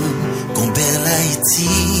argent, qu'on perd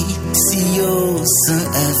l'Haïti, si yo sans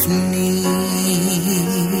avenir.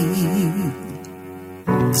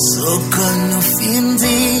 So qu'on nous filme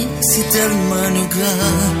dit, si tellement nous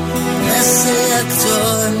grand, mais c'est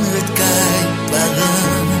acteur, nous caille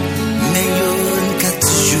parent, mais y'on qu'a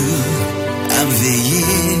toujours à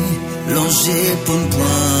veiller, longer pour nous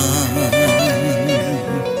prendre.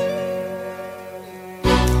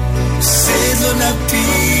 C'est de la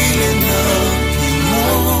pile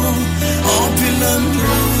énorme, on peut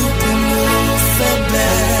l'amour pour nous faire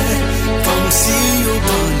belle, comme si au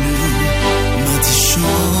bon nous,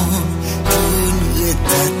 matichons pour nous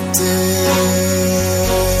étater.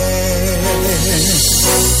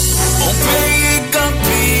 On paye comme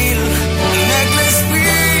pile, avec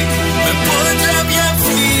l'esprit, mais pour être bien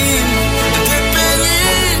fine, de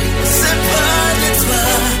péril, c'est pas de toi,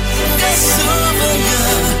 des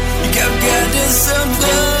souvenirs, qui gardent ce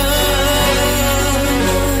bras.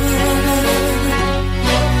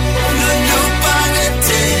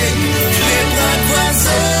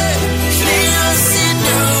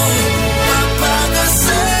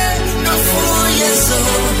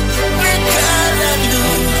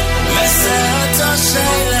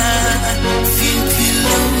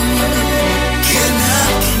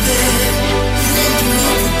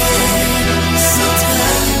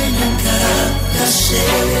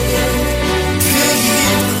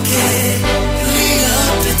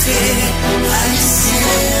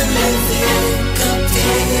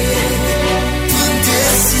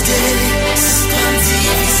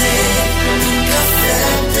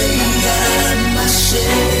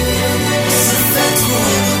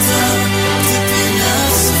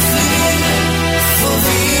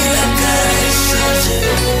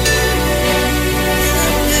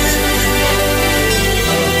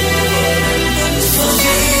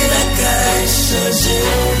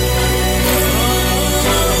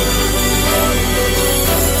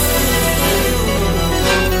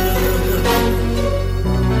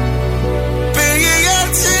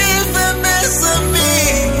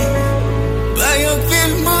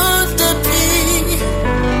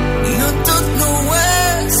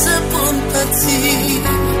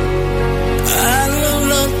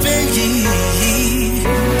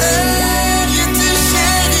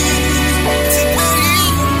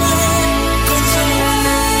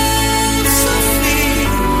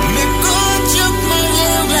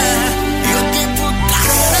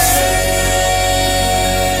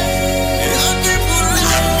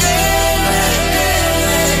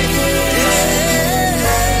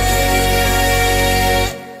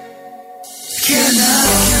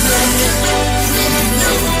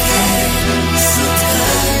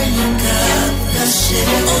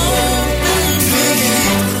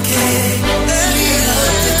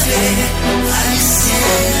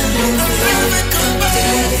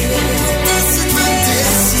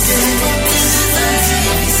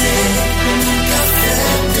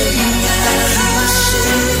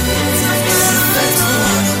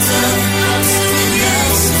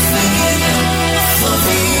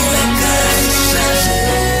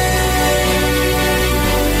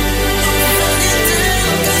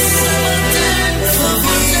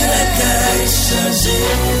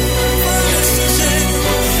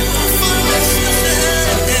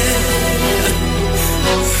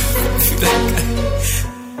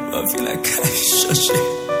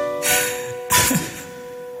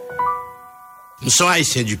 Nous sommes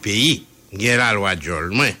haïtiens du pays, il y a la loi de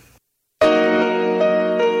Jol, moi.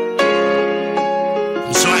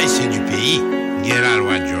 Nous sommes haïtiens du pays, il y a la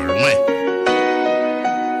loi de Jol, moi.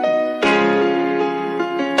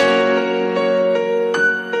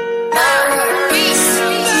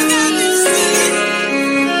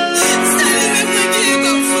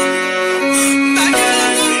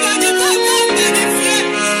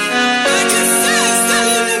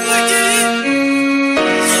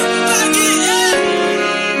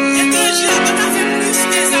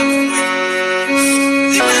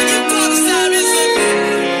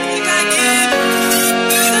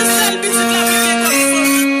 Sa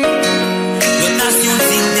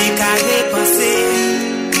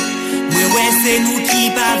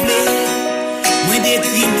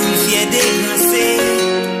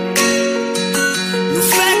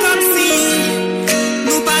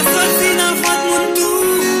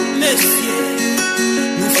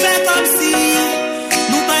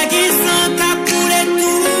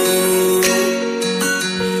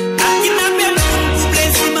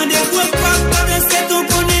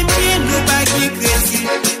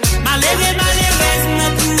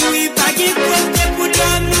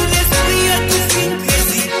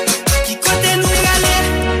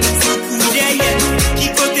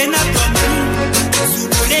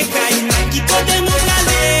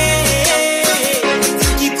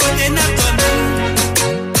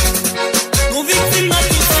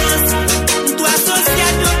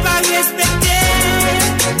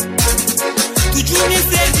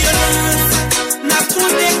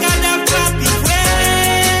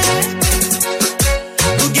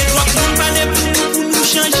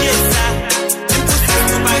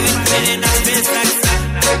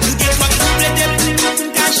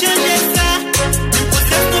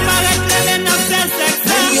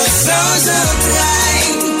sans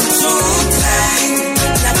entrailles, son train,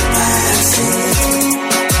 la passe.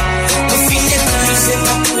 Au fil des pluies, c'est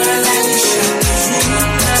pas pour la chaque jour,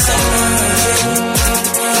 sans manger.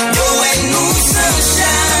 Yo, et nous sans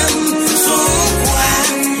charme, son quoi,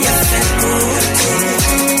 y'a fait côté.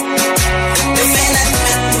 Le fait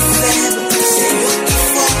d'admettre tout faible, c'est eux qui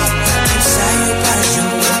font, tout ça y'a pas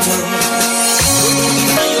jamais tort.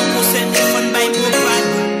 Yo, pour cette téléphone, by mobile,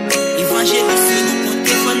 évangéliste, nous pour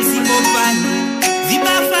téléphone, si mobile. Vie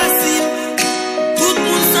pas facile, tout le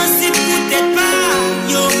monde sensible, peut-être pas,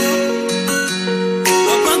 yo.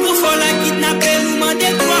 Quand on fait la kidnapper, nous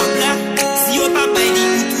mandez quoi, là. Si yo pas baili,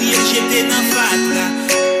 ou tout y est jeté dans fatra.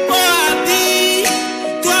 Oh, Abi,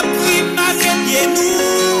 toi, prie, pas bien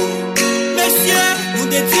nous. Monsieur, nous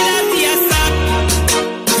détruit la vie à ça.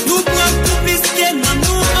 Nous prenons tout plus que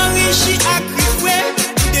nous enrichis à crifoué.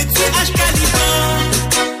 Nous détruit H calibre.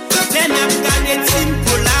 Les neuf canétines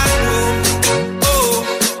pour la peau. Oh,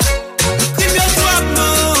 crime toi,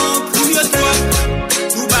 non, crime toi.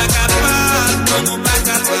 Nous bagapa, non, nous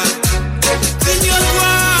bagapa. Crime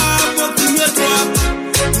toi, bon, crime toi.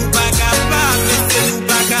 Nous bagapa, mais c'est nous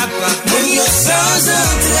bagapa. Nous y sans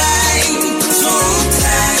entrailles, son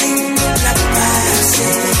train, la passe.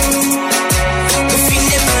 Au fil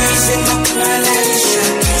des pluies, c'est pas pour la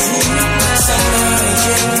chaque jour, sans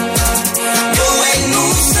manger. Yo, et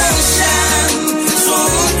nous sans charme, son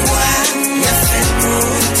quoi, y'a fait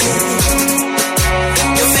côté.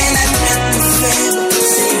 Yo, fait d'admettre tout faible,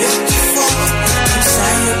 c'est eux qui font, tout ça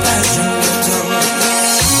y'a pas jamais tort.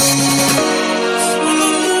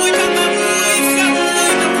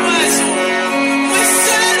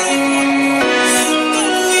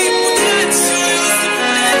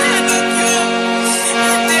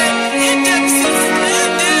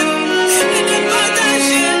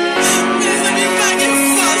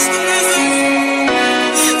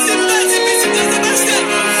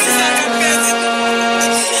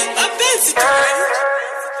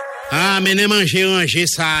 Ah, mais ne manger, ranger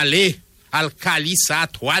ça, allez. Alcali ça,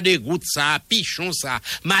 3 de gouttes ça, pichon ça,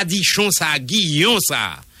 madichon ça, guillon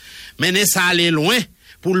ça. Mais ne ça aller loin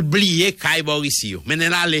pour l'oublier Kai Borisio. Mais ne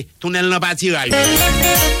l'aller, tournel n'a pas tirage.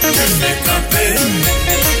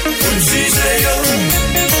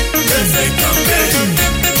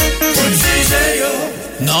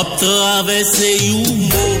 N'a traversé un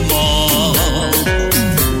moment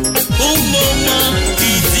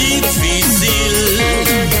qui difficile,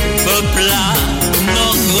 peuple là,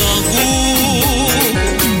 non grand goût,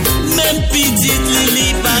 même petite li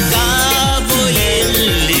pas qu'à voyer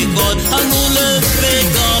les côtes, à nous lever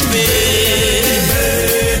camper,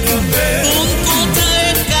 pour nous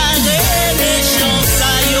contrecarrer les champs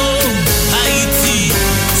saillo, Haïti,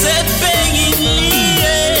 c'est pays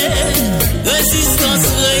lié, résistance,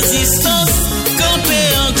 résistance, camper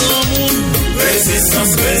en grand monde.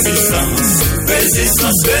 Résistance, résistance,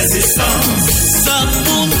 résistance, résistance. Ça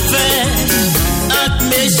moun fait, ak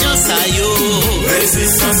méchant sa yo.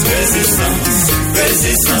 Résistance, résistance,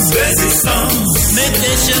 résistance, résistance.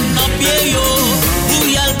 Mettez jeunes en pied yo, pour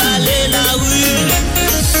y al balai la rue.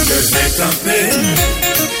 Je vais camper,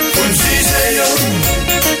 pour m'juger yo.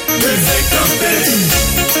 Je vais camper,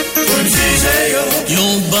 pour m'juger yo.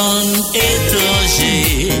 Yon ban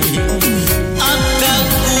étranger, ak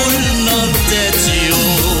kakoul nan tête yo.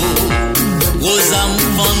 Gros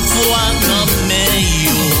enfants foi nan men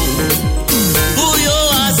yo. Pour yo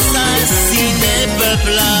assassiner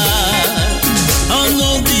peuple là. On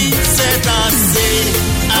nous dit c'est assez,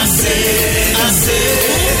 assez, assez.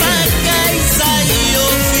 Pour bagay sa yo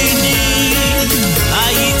fini.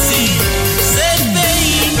 Haïti, c'est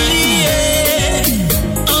pays lié.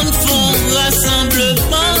 On font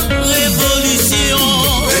rassemblement, révolution.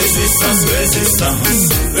 Résistance, résistance,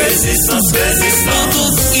 résistance, résistance.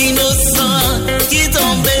 Tout innocent qui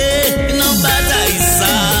tombait dans bataille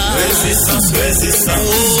ça. Résistance, résistance,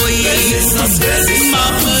 oui. Résistance, résistance. Ma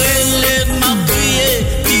prélé, ma prière,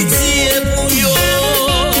 pitié pour yo.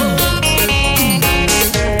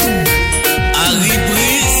 Harry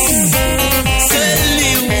Brice, c'est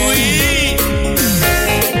lui, oui.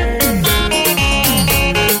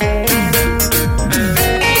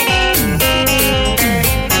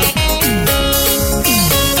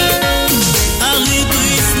 Harry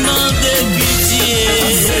Brice, non de pitié.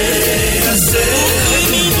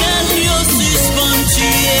 Criminel, yo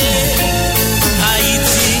suspendu.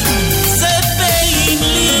 Haïti, c'est pays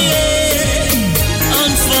lié.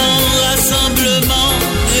 Enfant, rassemblement,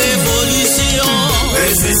 révolution.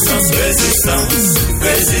 Résistance, résistance,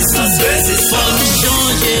 résistance, résistance. Faut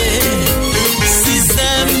changer,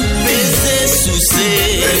 système baisé sous ses.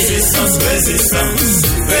 Résistance, résistance,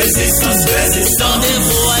 résistance, résistance. Des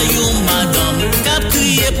voyous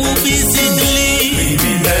pour visiter.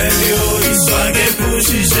 Criminel yo, histoire gen pour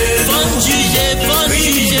juger. Bon juger.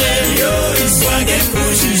 Criminel yo, histoire gen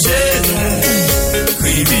pour juger nous.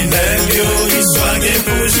 Criminel yo, histoire gen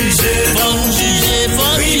pour juger. Bon juger.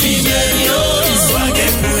 Criminel yo, histoire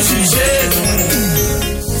gen pour juger nous.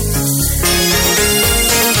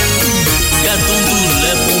 Gardons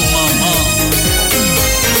douleur pour maman.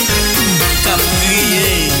 Cap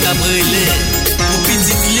crié, cap brûlé. Pour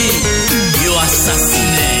petite lit, yo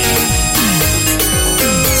assassiné.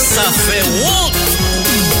 Ça fait honte.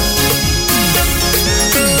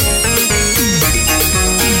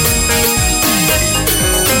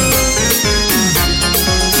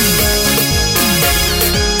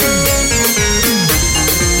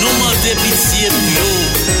 Nous demandons pitié pour yo.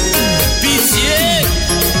 Pitié.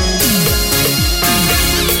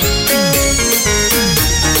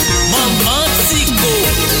 Maman Tico.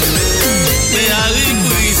 Mais Harry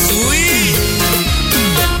Chris, oui.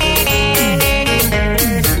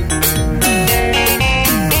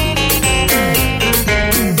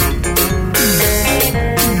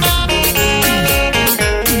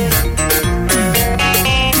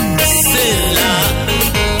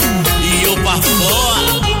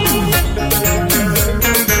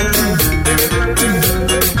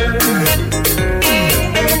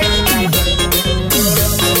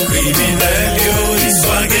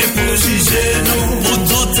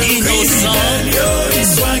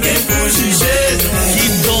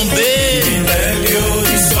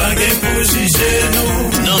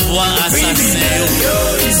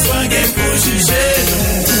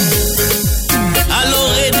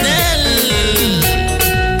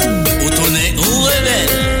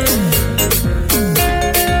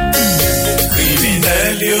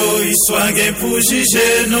 Pour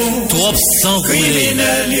juger nous. Trop sans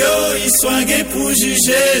criminel yo, histoire gen pour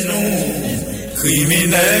juger nous.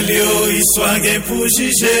 Criminel yo, histoire gen pour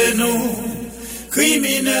juger nous.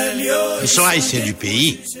 Criminel yo. Ils sont haïtiens du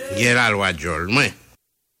pays. Il y a la loi de Jol, moi.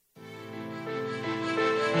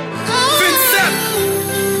 Vincent,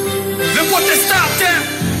 le protestateur,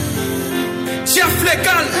 chef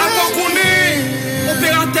légal, avant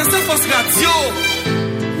opérateur sans force radio.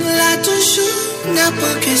 Là toujours. N'a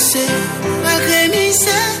pas que c'est, malgré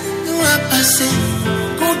misère, nous a passé.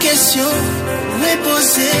 Pour question,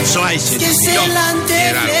 reposer. Que c'est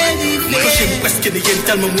l'antenne. Moi, j'ai presque des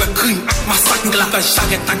tellement moins crime. Massacre, la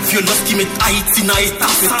charrette, avec violence qui met Haïti dans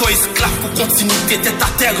l'état. Mais toi, esclave pour continuité, tête à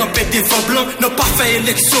terre, un peu devant blanc. N'a pas fait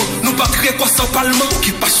élection, nous pas créer quoi sans parlement.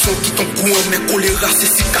 Occupation qui tombe courant, mais choléra, c'est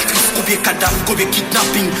cicatrice. Combien cadavres, combien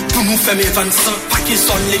kidnapping. Pour nous faire mes 25, pas qu'ils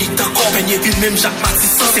sont l'élite encore. Peigné ville, même Jacques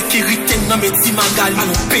Matissan. Sécurité, non, mais Magali. À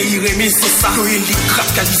nos pays, remis, c'est ça. Nous, élite,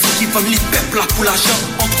 grave, qualité qui vend les peuples là pour l'argent.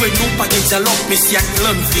 Entre nous, pas de dialogue, mais si y'a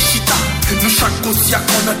l'homme, fait chita. Nous, chaque côté,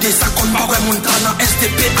 on a des accords, pas vrai, Montana,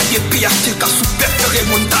 SDP, ADP, HTK, sous peuple,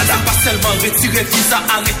 Montana. Pas seulement retirer visa,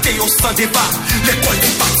 arrêter au sans débat. L'école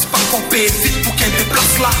du parti, pas qu'on paye vite pour qu'elle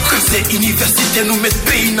déplace là. Creuser université, nous mettre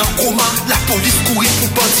pays dans coma. La police courir pour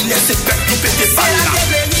bandit, laisser peuple, nous péter pas là.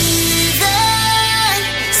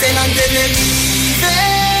 C'est l'un de dériver.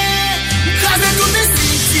 Craser toutes les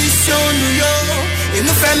institutions, nous yo. Et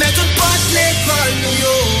nous faire mettre toute porte l'école, nous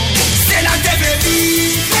yo. C'est l'un de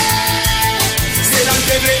dériver. C'est l'un de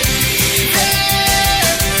dériver.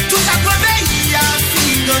 Tout à quoi pays a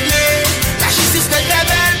fini donné. La justice ne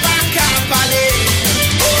révèle pas qu'à parler.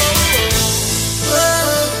 Oh, oh,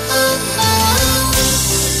 oh,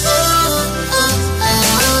 oh,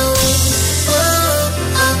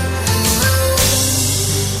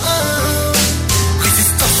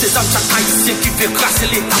 Ces hommes chaque haïtien qui veut crasser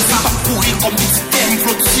l'état. Pas courir comme militaire, il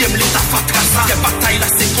faut tuer l'état fatrasa. Des batailles là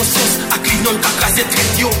c'est conscience, à clignol qu'a crasé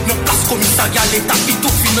traité. Nos places commissariat, l'état qui tout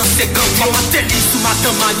finance ses gangs. Maman Téli sous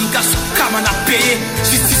madame Maniga, sous Kaman a payé.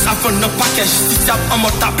 Justice avant n'a pas qu'un justiciable en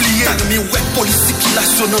mode tablier. T'as mis ouais, police qui l'a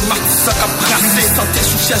sur nos Matissa qu'a brassé. Santé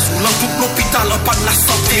sous chaise roulant, tout l'hôpital en panne la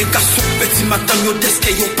santé. Garçon petit matin, yo desk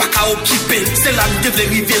yo pas qu'à occuper. C'est là que devait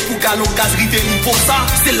arriver pour galon gaz, river niveau ça.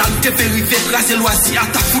 C'est là que devait arriver, craser loisir à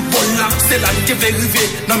ta football là. C'est là que devait arriver,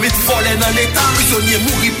 non mais voler dans l'état. Prisonnier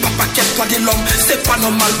mourir, papa qu'elle toi de l'homme. C'est pas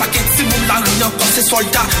normal, pas qu'elle si moun la rien comme ces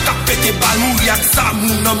soldats. Qu'a pété balle, mourir avec ça,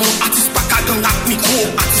 moun nan mon artiste pas qu'à gang avec micro.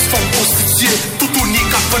 Artiste femme prostituée, tout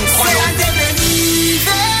unique à bonne croyance. C'est là que devait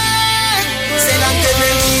arriver. C'est là que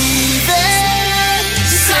devait arriver.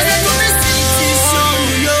 Craser toutes les institutions,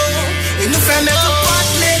 nous yo. Et nous faire mettre au pot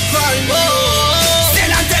l'école, nous yo. C'est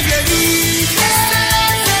là que devait arriver.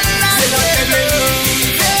 C'est là que devait arriver.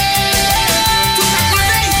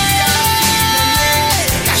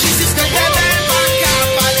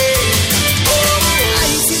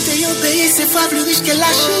 C'est pas plus riche que la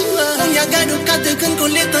Chine. On y a gagné au cas de gun qu'on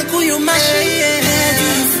les temps qu'on y marche.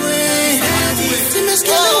 C'est mes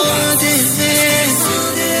qu'on a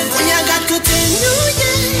on y a gâte côté nous,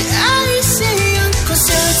 haïtien,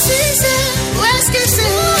 conscientisé. Où est-ce que c'est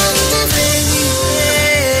de venir?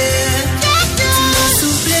 Tu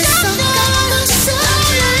souffles sans caresse.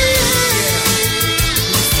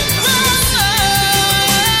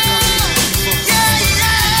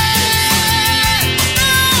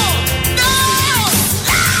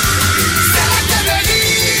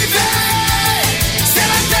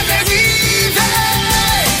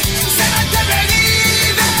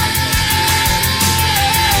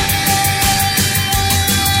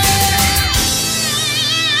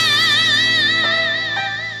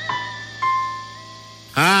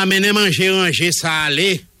 Ah, mais manger, ranger, ça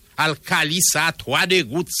allait. Alcali, ça, 3 de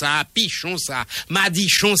gouttes, ça, pichon, ça,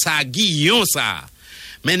 madichon, ça, guillon, ça.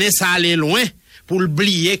 Mais ça allait loin pour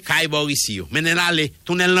l'oublier Kaibor ici. Mais allez,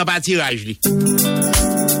 tournez le bâtirage, li.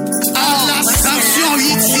 À la station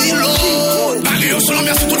Itilo. Allez, on se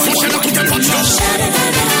remercie tout le monde, dans toute la voiture.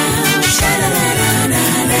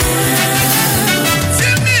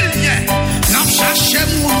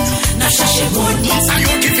 N'a cherché moun, ça yo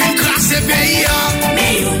qui vient classer pays.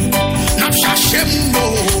 N'a cherché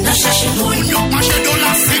moun, yo mange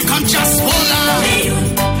 $50 diaspora.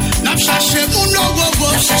 N'a cherché moun,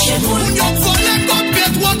 yo volé comme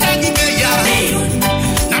pétrole Caribéa.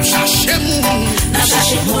 N'a cherché moun,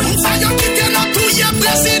 ça yo qui vient dans tout y'a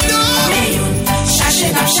président. Cherché,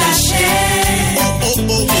 n'a cherché,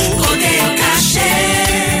 côté au cachet.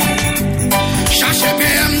 Cherché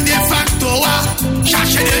PM de facto,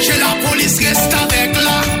 cherché déjà la police reste avec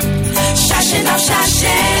là. Cherché, n'a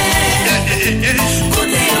cherché,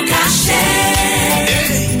 côté au cachet.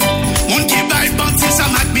 Mon qui baille bandit sa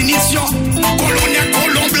munition. Colonel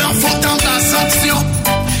colon blanc faut en la sanction.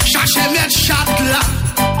 Cherché mettre chat là.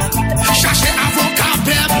 Cherché avocat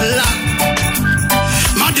peuple là.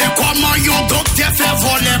 Mandez comment yon docteur fait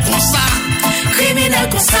voler comme ça. Criminel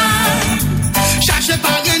comme ça. Cherché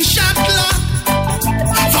par un chat là.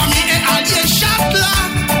 Famille et alliés chat là.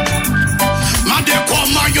 Mandez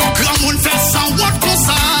comment yon grand monde fait sans vote comme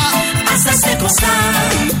ça. Assassin comme ça.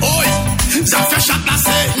 Oui, ça fait chat là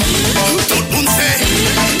c'est. Tout le monde sait.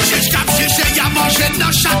 J'ai cap cherché y'a mangé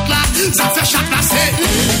dans chat là. Ça fait chat là c'est.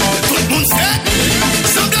 Tout le monde sait.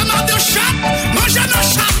 Sans demander chat, manger dans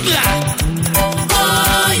chat là.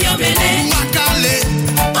 Oh, yo belé. Wakale.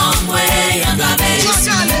 Oh, ouais, yo gabe.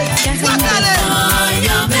 Wakale. Oh,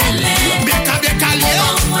 yo belé. Beka bekale.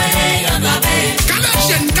 Oh, ouais, yo gabe.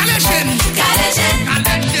 Calégène.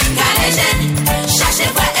 Cherchez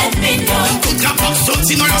pas être mignon. Tout rapport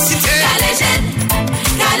sorti dans la cité.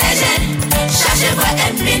 Calégène. Cherchez pas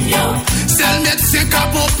être mignon. C'est le médecin qui a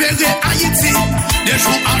opéré Haïti. De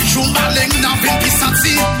jour en jour, malin dans 20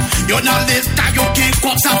 puissances. Y'en a l'état, y'en qui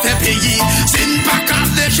comme ça fait payer. C'est une bagarre,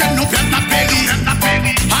 les jeunes nous perdent la péri.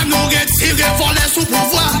 À nous retirer, voler sous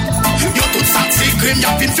pouvoir. Y'en tout senti crime,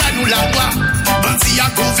 y'en fin faire nous la loi. Bandi à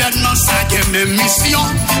gouvernement, ça y est même mission.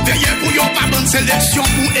 Veillez pour y'en pas bonne sélection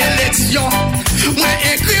pour élection. Moi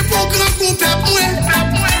écrit pour grand groupe, moi.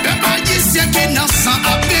 Peuple haïtien qui n'en sent à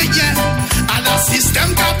payer. À la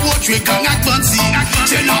système qui a produit gang ak bandi.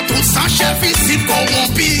 C'est dans tout sans chef ici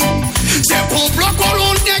corrompu. C'est complot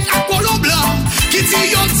colon nèg à colon blanc. Qui dit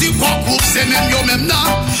yon dit quoi groupe c'est même yo même nan.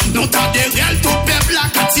 Nous t'as des réels tout peuple la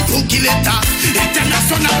kati pour qui l'état.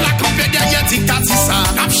 International la campé derrière dictat dit ça.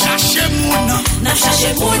 N'a cherché moun.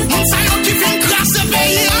 Moun sa yo qui vient grâce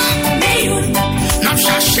pays. N'a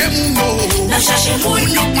cherché moun. Moun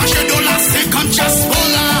yo mange $50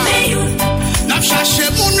 diaspora. N'a cherché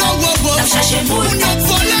moun. Moun yo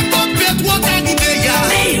volé comme pétrole Caribéa.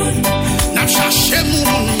 N'a cherché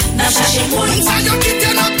moun. Moun sa yo qui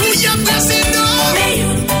vient dans tout y'a président.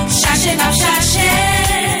 Cherchez, n'a cherché.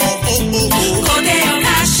 Côté au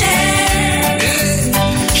cachet.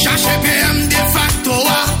 Cherchez PM de facto.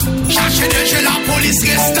 Cherchez déjà la police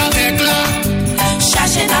reste avec là.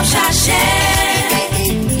 Cherchez, n'a cherché.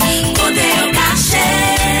 Côté au cachet.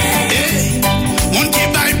 Moun qui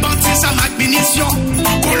baille bandit sa munition.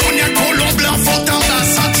 Colonel colon blanc faut en la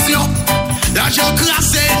sanction. L'argent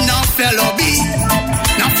crassé n'en fait lobby.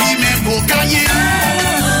 N'en fit même pour gagner.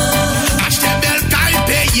 Acheter belle taille,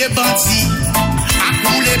 payer bandit. A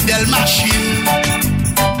couler belle machine.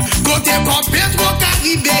 Côté comme Petro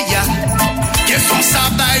Caribéa. Que son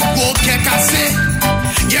sabay gros qui est cassé.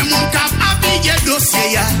 Y'a mon cap habillé dossier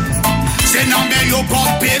ya. C'est non mais yo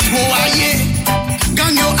comme Petro aïe.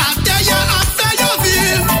 Gang yo a terre a fait yo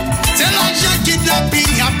vivre. C'est l'argent qui n'a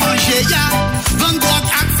pigné à manger ya. Van Gogh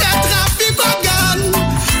a fait trafic au gal.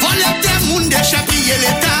 Voler des moun d'échapper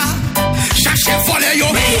l'état. Chercher voler yo,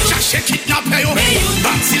 chercher kidnapper yo.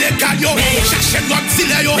 illégal yo, chercher notre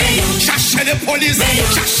dealer yo, chercher les polices,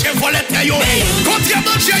 chercher volontaires yo,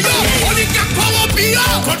 contrebandier yo, oligarque corrompu yo,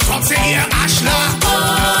 contre c'est IRH là. Oh,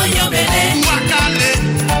 yo bébé. Wakale.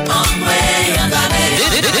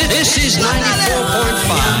 This is 94.5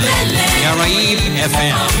 Caraïbe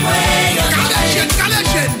FM.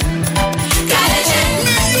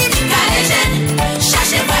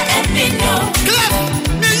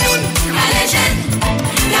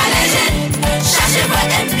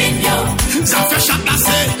 Ça fait chaque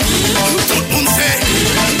placé, tout le monde sait.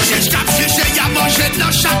 J'ai capté, j'ai mangé de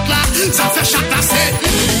la chatte là. Ça fait chaque placé,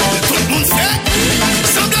 tout le monde sait.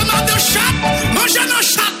 Semblement de chatte, manger de la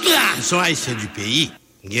chatte là. Ils sont haïtiens du pays.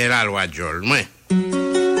 Il y a la loi de Jol, moi.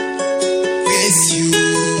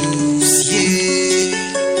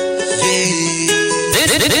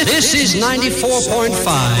 This is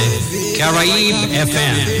 94.5 Caraïbe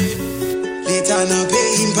FM. L'État n'a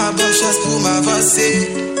pays pas bonne chance pour m'avancer.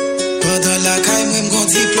 Pendant la caille, moi, mon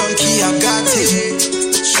diplôme qui a gâté.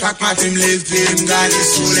 Chaque matin, me lever, me garder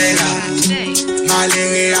sous les là.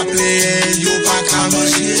 Malheureux appelé, yo pas qu'à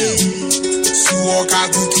manger. Sous au cas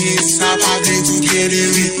goûter, ça pas de tout guérir.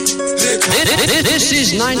 This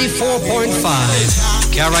is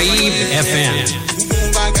 94.5 Caraïbe FM. Mon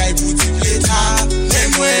bagay pour dire l'État. Mais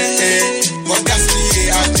moi, mon gaspiller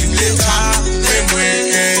à dire l'État. Mais moi,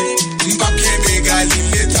 m'pas bien bégaler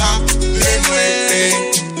l'État. Mais moi,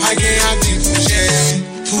 ma gagne à dire pour cher.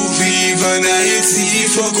 Pour vivre en Haïti, il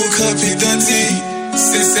faut qu'on campe d'anti.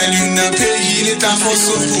 C'est celle d'un pays, l'État force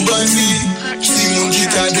pour bandi. Si mon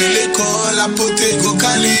guitare de l'école, la pote go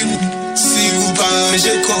calibre. Si vous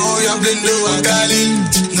parlez quand y'a plein de à Galil.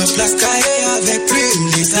 Nos places caillées avec plume,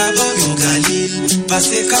 l'État va mon Galil.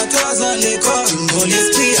 Passé 14 ans l'école, mon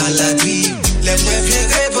esprit à la grille. Les moins vieux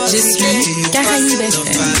Je suis Caraïbe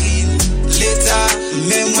FM. L'État,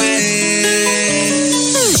 mais moi.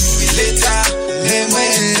 L'État, mais moi.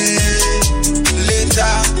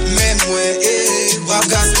 L'État, mais moi. Wap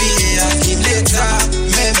gaspiller à qui l'État,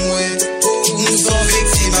 mais moi. Nous sommes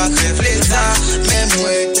victimes à crève l'État, mais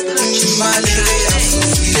moi. Malheureux à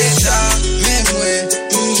souffrir l'État, mais moi.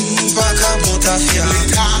 Pas qu'à bon ta fille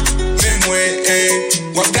l'État, mais moi.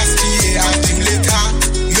 Wap gaspiller à qui l'État,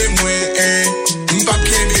 mais moi. M'pas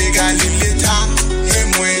bien bégaler l'État, mais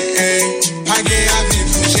moi. Pas gain à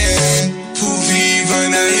vivre pour cher. Pour vivre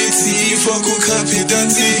en Haïti, il faut qu'on campe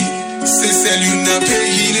d'anti. C'est celle d'un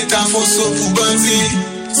pays, l'État force pour bandi.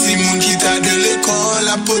 Si mon quitte de l'école,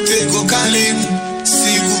 la pote go calibre.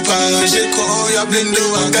 Si vous parlez quand y'a plein de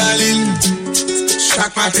à Galil.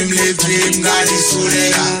 Chaque matin me lever, me garder sous les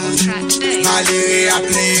là. Malheureux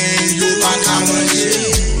appelé, yo pas qu'à manger.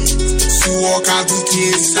 Sous au cas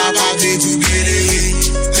goûter, ça va de tout guérir.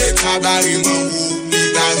 L'État barré mon roue, mi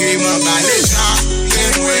barré mon bas l'État. Mais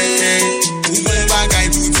moi, ou mon bagay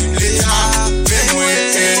pour dire l'État. Mais moi,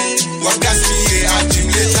 wap gaspiller à dire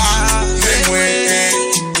l'État. Mais moi,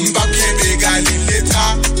 m'pas bien bégaler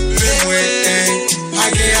l'État. Mais moi, pas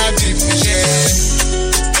gain à dire pour cher.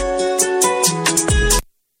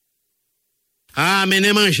 Ah, mais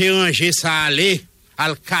ne manger, ranger, ça allait.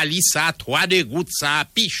 Alcali, ça, 3 de gouttes, ça,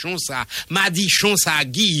 pichon, ça, madichon, ça,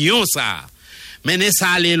 guillon, ça. Mais ne ça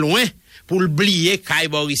allait loin pour l'oublier Kai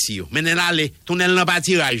Borisio. Mais ne l'aller, tunnel n'a pas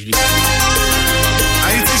tirage.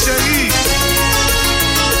 Haïti chérie.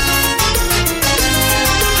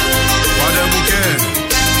 Pas de bouquet.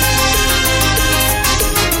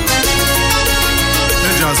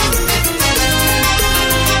 Le jazz.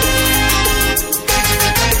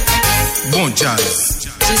 Bon jazz.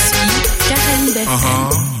 Je suis Caraïbe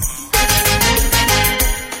FM.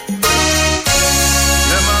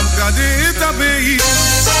 Les membres gardés ta pays.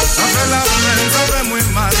 Ça fait la peine, ça fait moins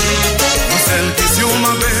mal. Mon seule question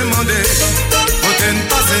m'avait demandé. Faut-elle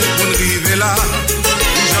passer pour nous arriver là?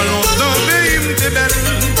 J'en longtemps pays m'était belle.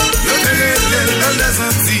 Je t'ai réglé dans les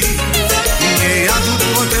Antilles. Et à tout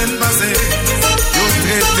faut-elle passer. Je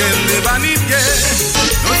traité de vanité.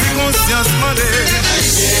 Notre conscience mandée.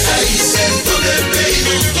 Haïtien, pour le pays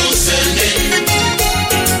nous concerner.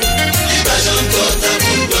 Les pages encore ta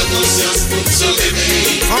bonne conscience pour sauver le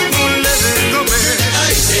pays. Faut qu'on les développer.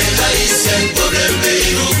 Haïtien, pour le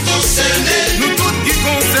pays nous concerner. Nous tous qui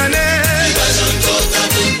concernés. Les pages encore ta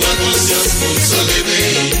bonne conscience pour sauver le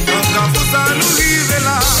pays. Quand la pousse à nous vivre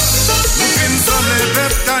là, nous qui nous sommes les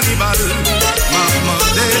peuples cannibales. Maman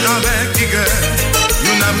des avec tigre.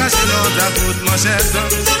 Nous n'avons caché notre agout manchette.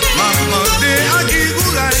 Maman des à qui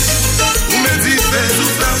gouraille. Ou me dit fais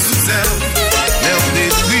sous plan sous serre. Mais on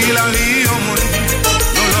détruit la vie au monde.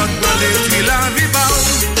 Nous l'autre on détruit la vie par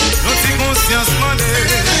notre conscience mandée.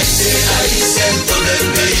 Haïtien, pour le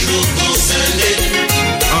pays nous concerner.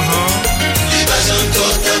 Les pages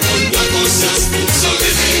encore ta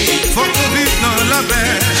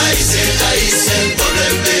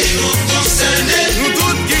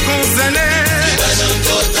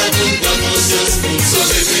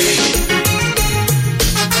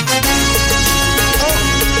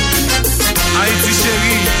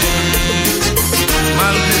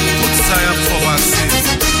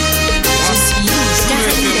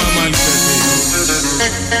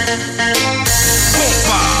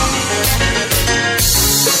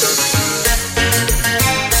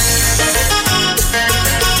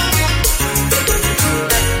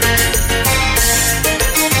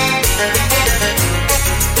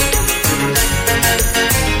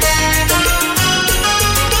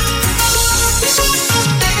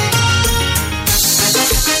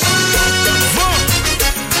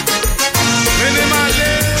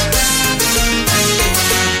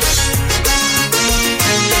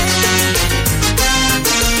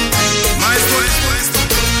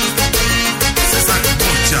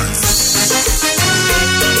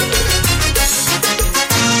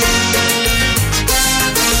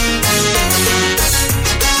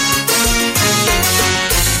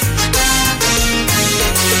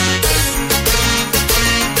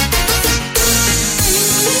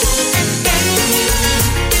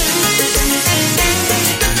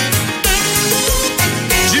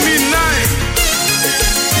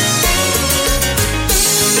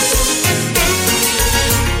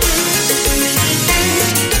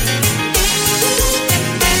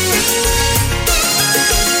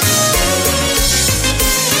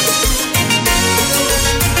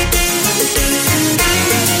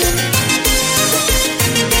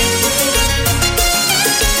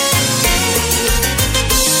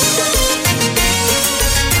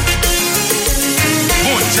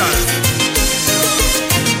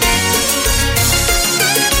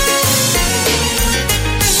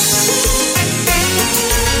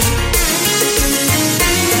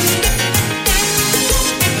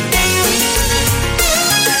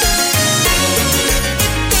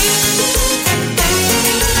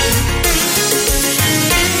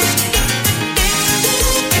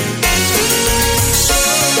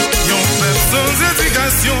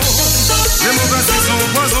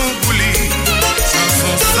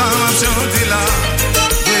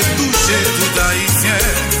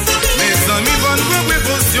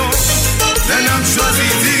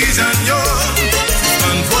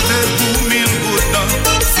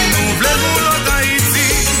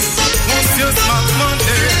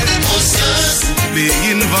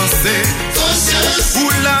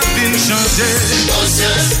manger.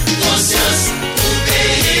 Conscience, pour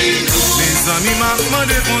pays nous. Les amis m'a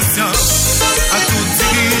demandé conscience à tout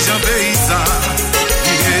dirigeant pays ça.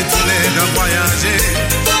 Qui retourner dans voyager,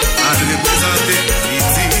 à représenter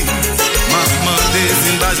Haïti. M'a demandé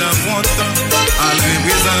si l'argent monte, à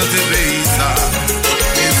représenter pays ça.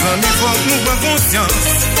 Les amis faut que nous prenions conscience,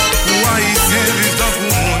 pour Haïtiens vivre dans le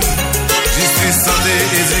monde. Justice, santé,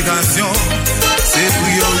 éducation, c'est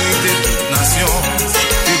priorité de toute nation.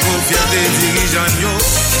 Et pour faire des dirigeants,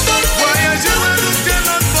 voyager où nous sommes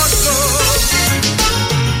notre photo.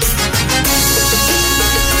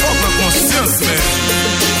 Faut prendre conscience, mais.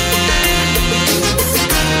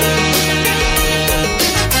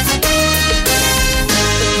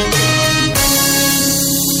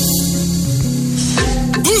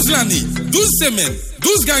 L'année, 12 semaines,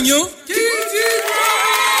 12 gagnants.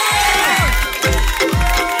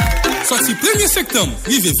 Sorti 1er septembre,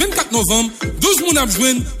 arrivé 24 novembre, 12 moun ap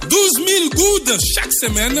jwenn 12 000 goudes chaque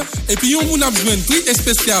semaine. Et puis yon moun ap jwenn prix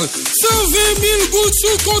spécial 120 000 goudes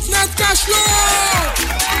sous compte Nat Cash là.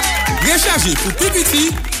 Rechargé pour plus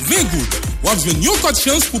petit, 20 goudes. Ou ap jwenn yon code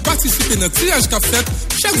chance pour participer dans le tirage qu'a fait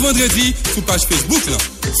chaque vendredi sur page Facebook là.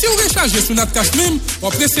 Si vous rechargez sur Nat Cash même,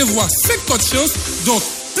 on peut recevoir 5 codes chance, donc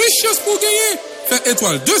plus chance pour gagner. Faites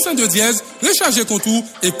étoile 202 dièse, rechargez contour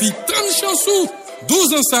et puis 30 chances sous.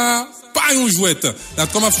 12 ans ça, pas une jouette. Là,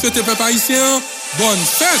 comme a souhaité peuple haïtien, bonne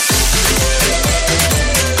fête.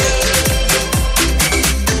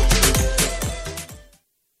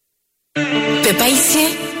 Peuple haïtien,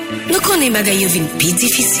 nous connaissons bagaille vin plus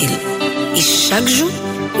difficile. Et chaque jour,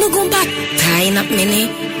 nous avons bataille à mener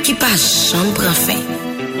qui pas jamais prend fin.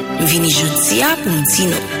 Vini jodi a pour nous dire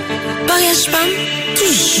non. Mariage Pam,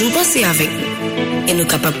 toujours penser avec nous. Et nous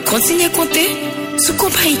capables de continuer à compter sur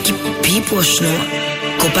compagnie qui plus proche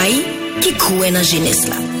nous. Compagnie qui croit dans la jeunesse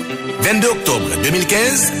là. 22 octobre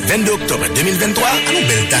 2015, 22 octobre 2023. Ah non,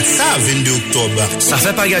 belle date ça, 22 octobre. Ça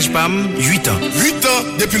fait Mariage Pam, 8 ans. 8 ans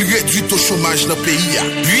depuis le réduit au chômage dans le pays.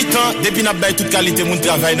 8 ans depuis n'a pas toute qualité de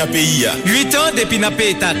travail dans le pays. 8 ans depuis n'a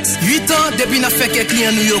payé taxe. 8 ans depuis n'a fait que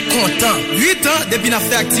clients nous content. 8 ans depuis n'a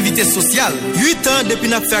fait activité sociale. 8 ans depuis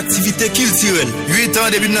n'a fait activité culturelle. 8 ans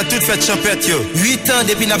depuis n'a tout fait champêtre. 8 ans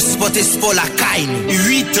depuis n'a supporté sport la caille.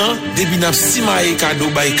 8 ans depuis n'a simaye cadeau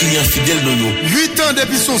by clients fidèles nous. 8 ans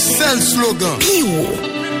depuis son seul slogan. Pi haut,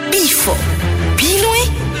 pi fort, pi loin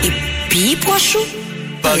et pi proche.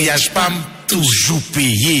 Mariage Pam, toujours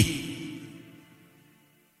payé.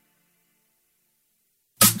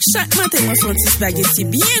 Chaque matin, moi, je fais un petit spaghetti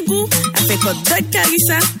bien goût avec un Doc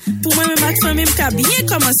Carissa pour moi-même, ma famille, qui a bien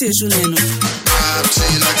commencé la journée. Nous.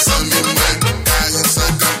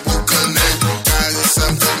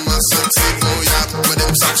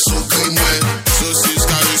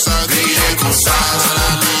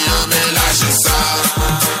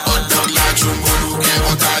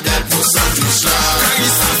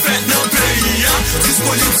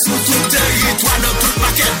 Disponible sur tout territoire, dans toute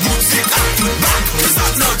maquette boutique, à toute banque, qui ça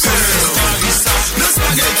notre Carissa, le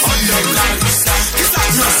spaghetti de Carissa, qui ça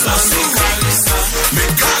notre sauce Carissa, mais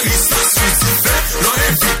Carissa suffit fait, l'on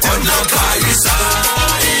évite de la Carissa.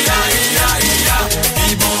 Ia, ia, ia,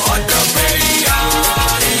 ils vont hot de pays, ia,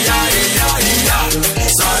 ia, ia,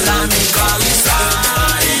 salami Carissa,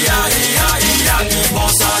 ia, ia, ia, ils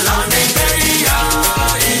vont salami pays, ia,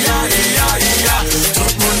 ia, ia, tout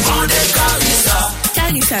le monde vend des Carissa.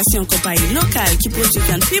 Carissa, c'est une compagnie locale qui produit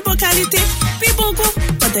de plus bonne qualité, plus bon goût,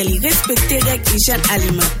 pour les respecter règles d'hygiène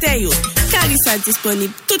alimentaire. Carissa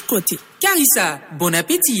disponible de tous côtés. Carissa, bon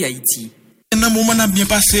appétit Haïti. Un moment n'a bien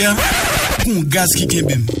passé, hein? Pour un gaz qui est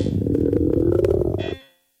bien.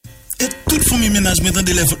 Et toute famille ménage maintenant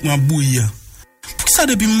de l'effort m'a bouillir. Pour ça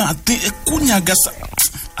depuis matin et kounya gaz.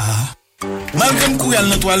 Ah. Malgré me courir dans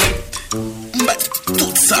la toilette.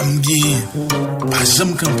 Tout ça bien. Pas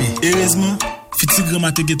jamais camper. Heureusement, Fiti grand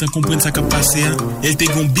matin qui t'a compris ça qui a passé, elle te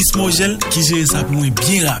gon Bismogel qui gère ça pour moi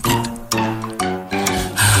bien rapide.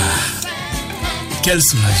 Ah. Quel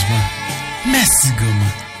soulagement. Merci grand.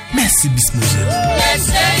 Merci Bismogel.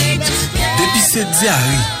 Depuis cette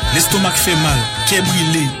diarrhée, l'estomac fait mal, cœur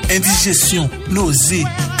brûlé, indigestion, nausée,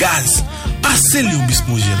 gaz. Passez le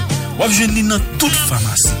Bismogel. Ou avez dans toute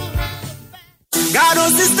pharmacie. Garde au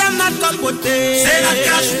système n'a pas côté. C'est la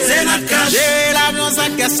cache. J'ai l'avion ça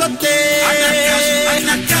qui a sauté.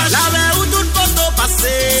 La veille où tout photo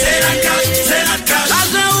passé. C'est la cache.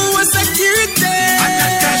 L'argent où est sécurité.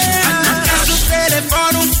 Tout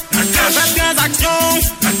téléphone. Faites transaction.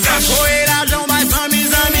 Voyez l'argent by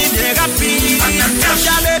famille, amis, bien rapide.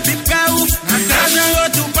 J'avais piqué où. L'argent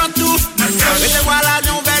retour partout. Mettez moi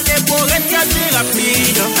l'argent vert et pour retraiter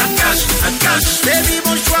rapide. Baby,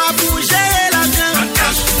 bon choix pour gérer l'argent.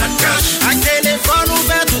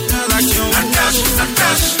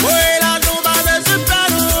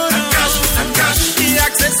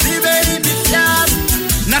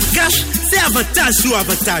 avantage sur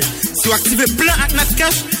avantage. Si vous activez plein avec notre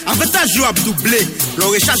cash, avantage vous a doublé. Vous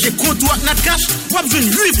rechargez compte avec notre cash, vous avez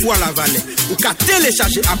besoin 8 fois la valeur. Vous pouvez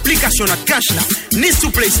télécharger l'application notre cash là, ni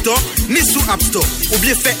sur Play Store, ni sur App Store. Ou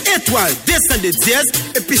bien faire étoile, descendre dièse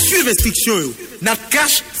et puis suivre l'instruction. Notre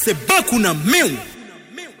cash, c'est beaucoup de main.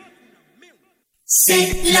 C'est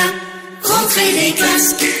la rentrée des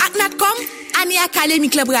classes. Ak Natcom, année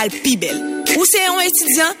académique liberale pi belle. Ou c'est un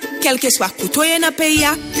étudiant, quel que soit côtoyé dans le pays,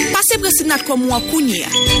 passez principe Natcom ou en kounye.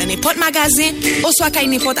 Dans n'importe magasin, ou soit qu'il y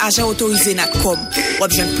ait n'importe agent autorisé Natcom. Ou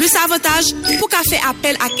bien plus avantage pour qu'à faire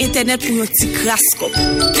appel à Internet pour un petit grascom.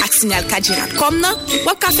 Ak signal 4G Natcom,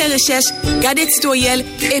 ou qu'à faire recherche, garder tutoriel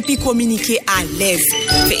et puis communiquer à l'aise.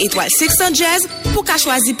 Fait étoile 600 jazz pour qu'à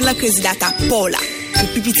choisir plan crédit data pour là. Pour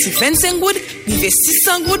plus petit 25 gouttes, rive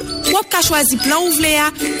 600 gouttes, ou qu'à choisir plan ouvléa,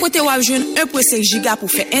 côté ou à joindre 1.5 giga pour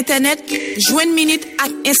faire internet, joindre minute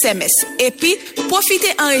avec SMS. Et puis, profiter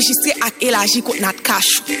enregistrer avec élargi contre notre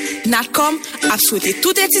cash. Natcom a souhaité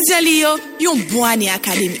tout étudiant lié une bonne année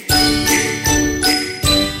académique.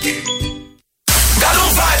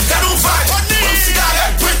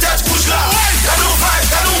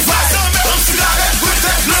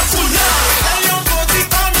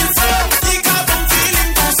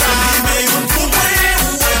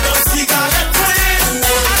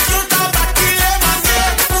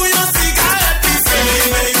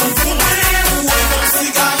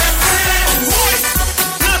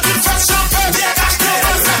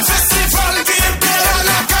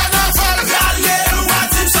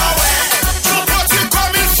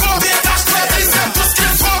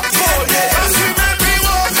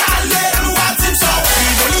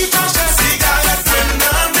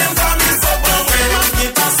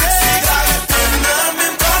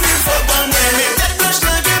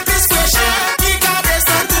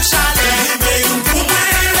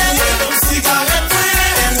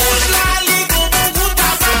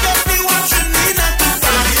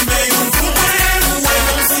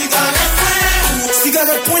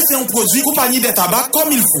 C'est un produit compagnie des tabacs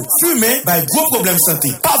comme il faut. Fumer, bah, gros problème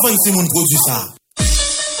santé. Pas 26 moun produit ça.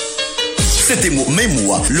 C'était mot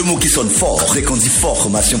mémoire, le mot qui sonne fort, quand on dit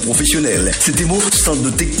formation professionnelle. C'était mot centre de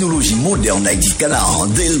technologie moderne avec Canard,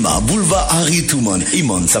 Delma, Boulevard Harry Truman.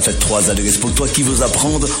 Iman, ça fait 3 adresses pour toi qui veux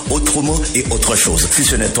apprendre autrement et autre chose. Si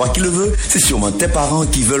ce n'est toi qui le veux, c'est sûrement tes parents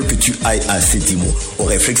qui veulent que tu ailles à Sétimo.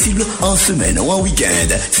 Horaire flexible, en semaine ou en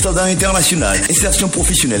week-end. Standard international, insertion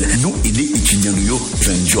professionnelle. Nous aider étudiants nous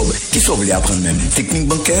un job. Qui sont voulés apprendre même. Technique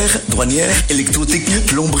bancaire, douanière, électrotechnique,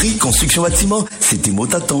 plomberie, construction bâtiment. Sétimo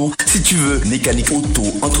t'attend. Si tu veux mécanique auto,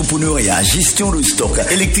 entrepreneuriat, gestion de stock,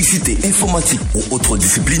 électricité, informatique ou autres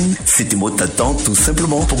disciplines, Sétimo t'attend tout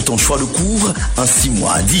simplement pour ton choix de cours en 6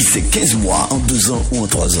 mois, 10 et 15 mois, en 2 ans ou en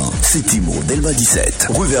 3 ans. Sétimo, Delva 17,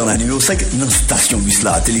 rue Verlin numéro 5, dans station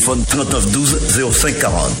Busla, téléphone 39 12 05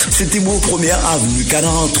 40. Sétimo, première avenue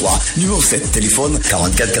 43, numéro 7, téléphone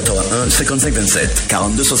 44 81 55 27,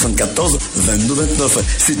 42 74 22 29.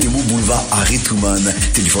 Sétimo, boulevard Harry Truman,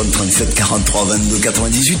 téléphone 37 43 22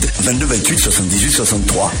 98 22 28 78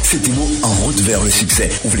 63. Sétimo en route vers le succès.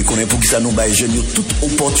 Vous voulez connaître pour qui ça nous baille jeunes toute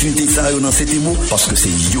opportunité ça dans Sétimo parce que c'est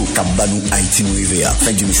yo Kabanou Haïti nous réveille.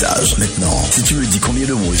 Fin du message. Maintenant, si tu me dis combien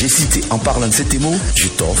de mots j'ai cité en parlant de Sétimo, je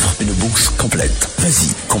t'offre une bourse complète. Vas-y,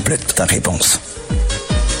 complète ta réponse.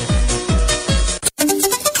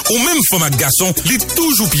 Ou même femme ak garçon, li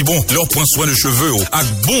toujours pi bon, leur prend soin de cheveux ak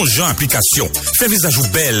bon genre application. Fait visage ou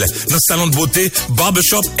belle dans salon de beauté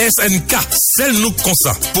Barbershop SNK. Celle nous comme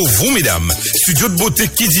ça. Pour vous mesdames, studio de beauté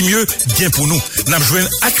qui dit mieux, bien pour nous. N'a joué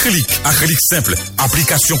acrylique simple,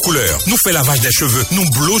 application couleur. Nous fait lavage des cheveux, nous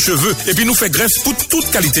blow cheveux et puis nous fait greffe pour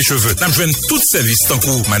toute qualité cheveux. N'a joué tout service tant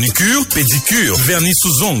que manucure, pédicure, vernis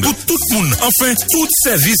sous ongles, pour tout le monde. Enfin, tout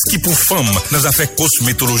service qui pour femmes dans affaires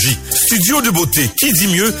cosmétologie. Studio de beauté qui dit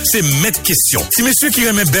mieux, c'est mettre question. Si messieurs qui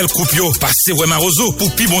aiment belle coupe yo, passez ouais Marozo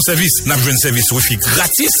pour plus bon service. N'a besoin de service wifi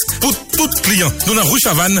gratis pour tout client. Nous dans rue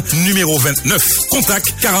Chavannes, numéro 29.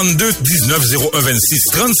 Contact 42 19 01 26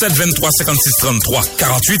 37 23 56 33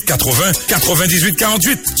 48 80 98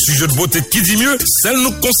 48. Sujet de beauté qui dit mieux, celle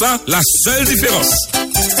nous comme ça, la seule différence.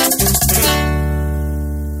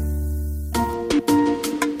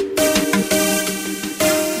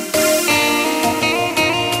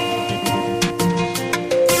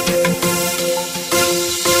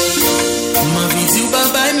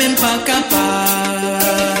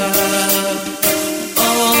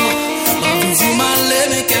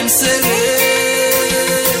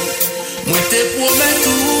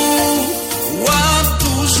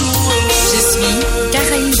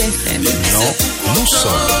 Nous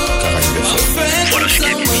sommes Caraïbes FM. Voilà ce qui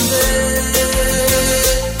est.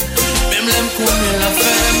 Même l'aime comme la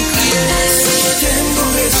femme crier.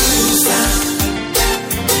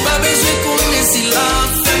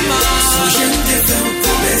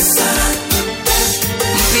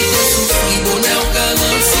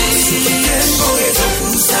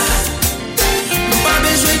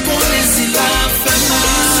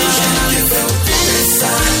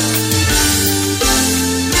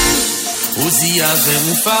 vie avec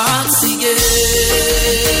mon fatigué.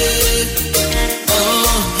 Oh,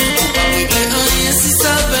 pour pas régler rien si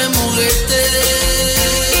ça va m'arrêter.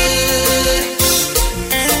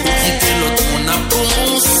 Pour quitter l'autre, on a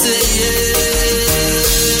conseillé.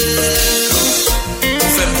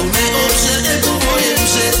 Pour faire tourner objet et pour voyer me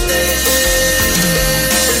jeter.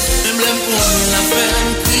 Même l'aime pour la faire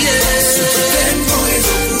me crier. Si tu t'aimes, pour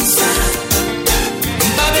raison pour ça.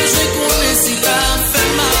 Pas besoin qu'on ait si la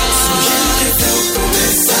fait mal.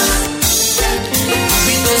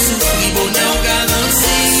 Souffrir, bonheur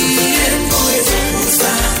garanti. Pour raison pour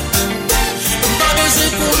ça. Pas besoin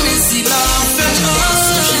pour les si là fait mal.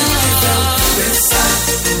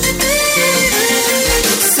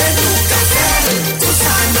 C'est nous qu'a fait, tout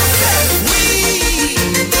ça nous fait. Oui.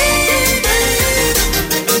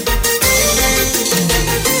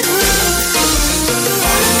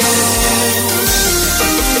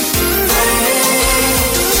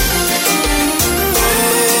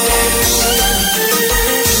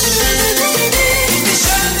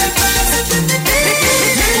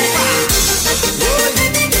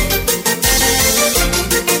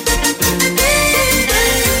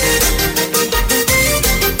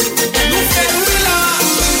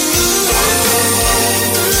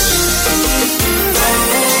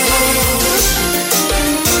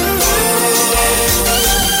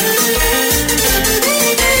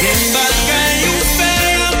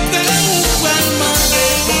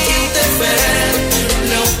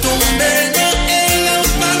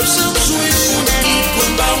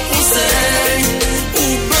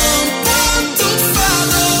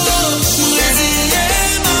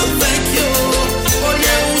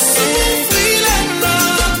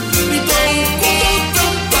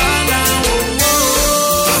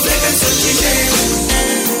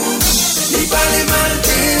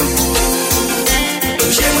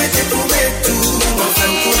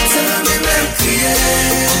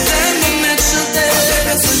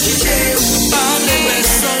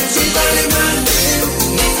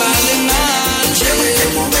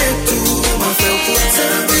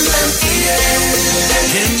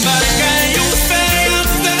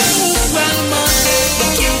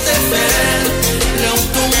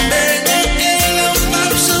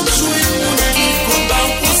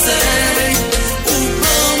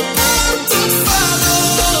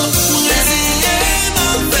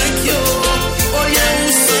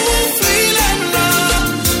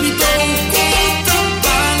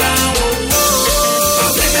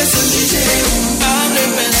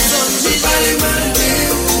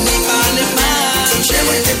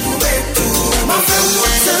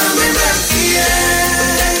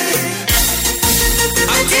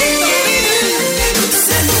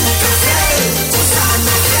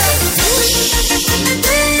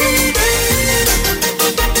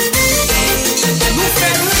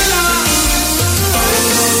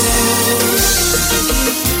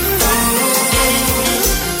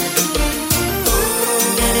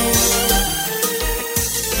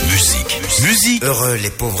 Heureux les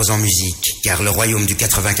pauvres en musique, car le royaume du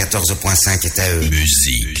 94.5 est à eux.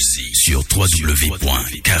 Musique sur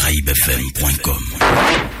www.caraibefm.com.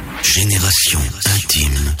 Génération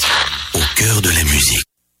intime au cœur de la musique.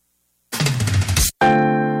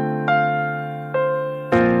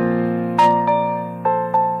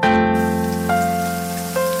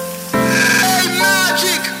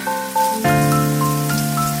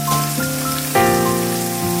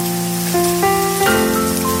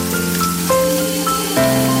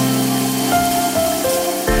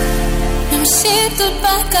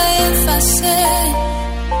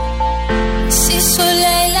 Si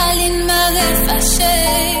soleil la ligne m'aurait fâché.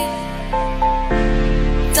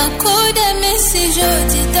 D'un coup d'aimer si je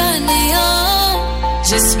dis d'un néant.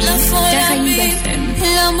 Je suis Caraïbes FM.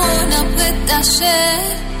 L'amour n'a pas taché.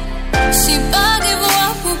 Si pas des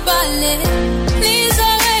voix pour parler, les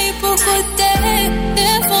oreilles pour côté.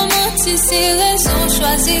 Des fois mentir si raison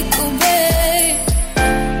choisit couper.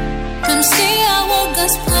 Même si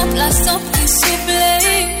arrogance prend place en prix soufflé.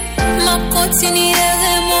 Ma continuer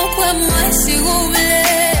mon quoi moi si vous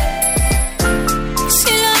voulez.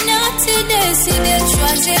 Si l'on a décidé de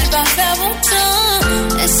choisir pas faire mon temps.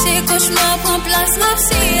 Laissez cauchemar prendre place même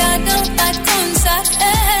si y'a dans pas comme ça.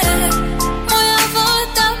 Moi avant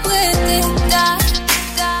t'apprêter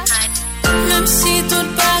même si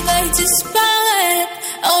toute bagaille disparaît.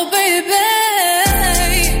 Oh baby.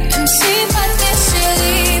 Même si pas de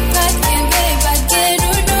chérie, pas de bébé, pas de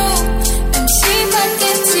doudou. Même si pas de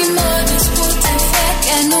petit modus pour te faire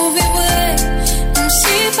qu'elle nous vibrer. Même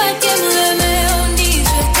si pas de me on dit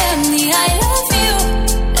je t'aime ni I love you.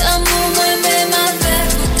 L'amour moi-même avec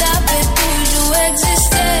vous taper toujours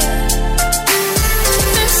exister.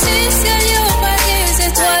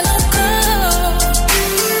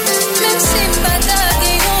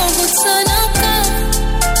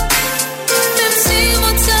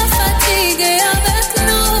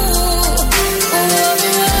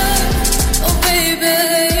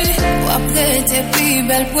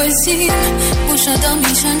 belle poésie. Pour chanter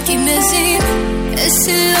mes chants qui m'hésite. Et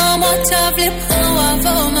si l'homme t'a voulu prendre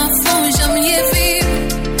avant ma femme, j'aime les vivre.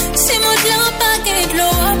 Si mon blanc pas gagne de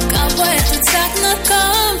l'eau, qu'après tout ça que nous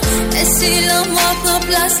comme. Et si l'homme prend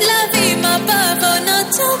place, la vie m'a pas bonne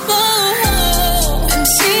tout bon. Même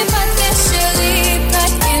si pas de chérie, pas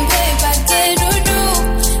de bébé, pas de doudou.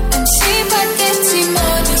 Même si pas de petit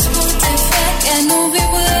mot, juste pour te faire qu'elle nous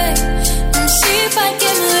vibrer. Même si pas de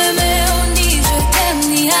m'aimer, on dit je t'aime,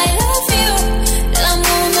 ni I love you.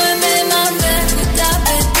 L'amour moi-même avec, t'as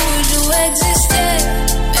fait toujours exister.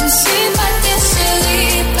 Même si pas de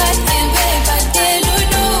chérie, pas de bébé, pas de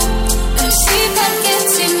doudou. Même si pas de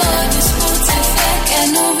petit mot, juste pour te faire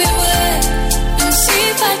qu'elle nous vibrer.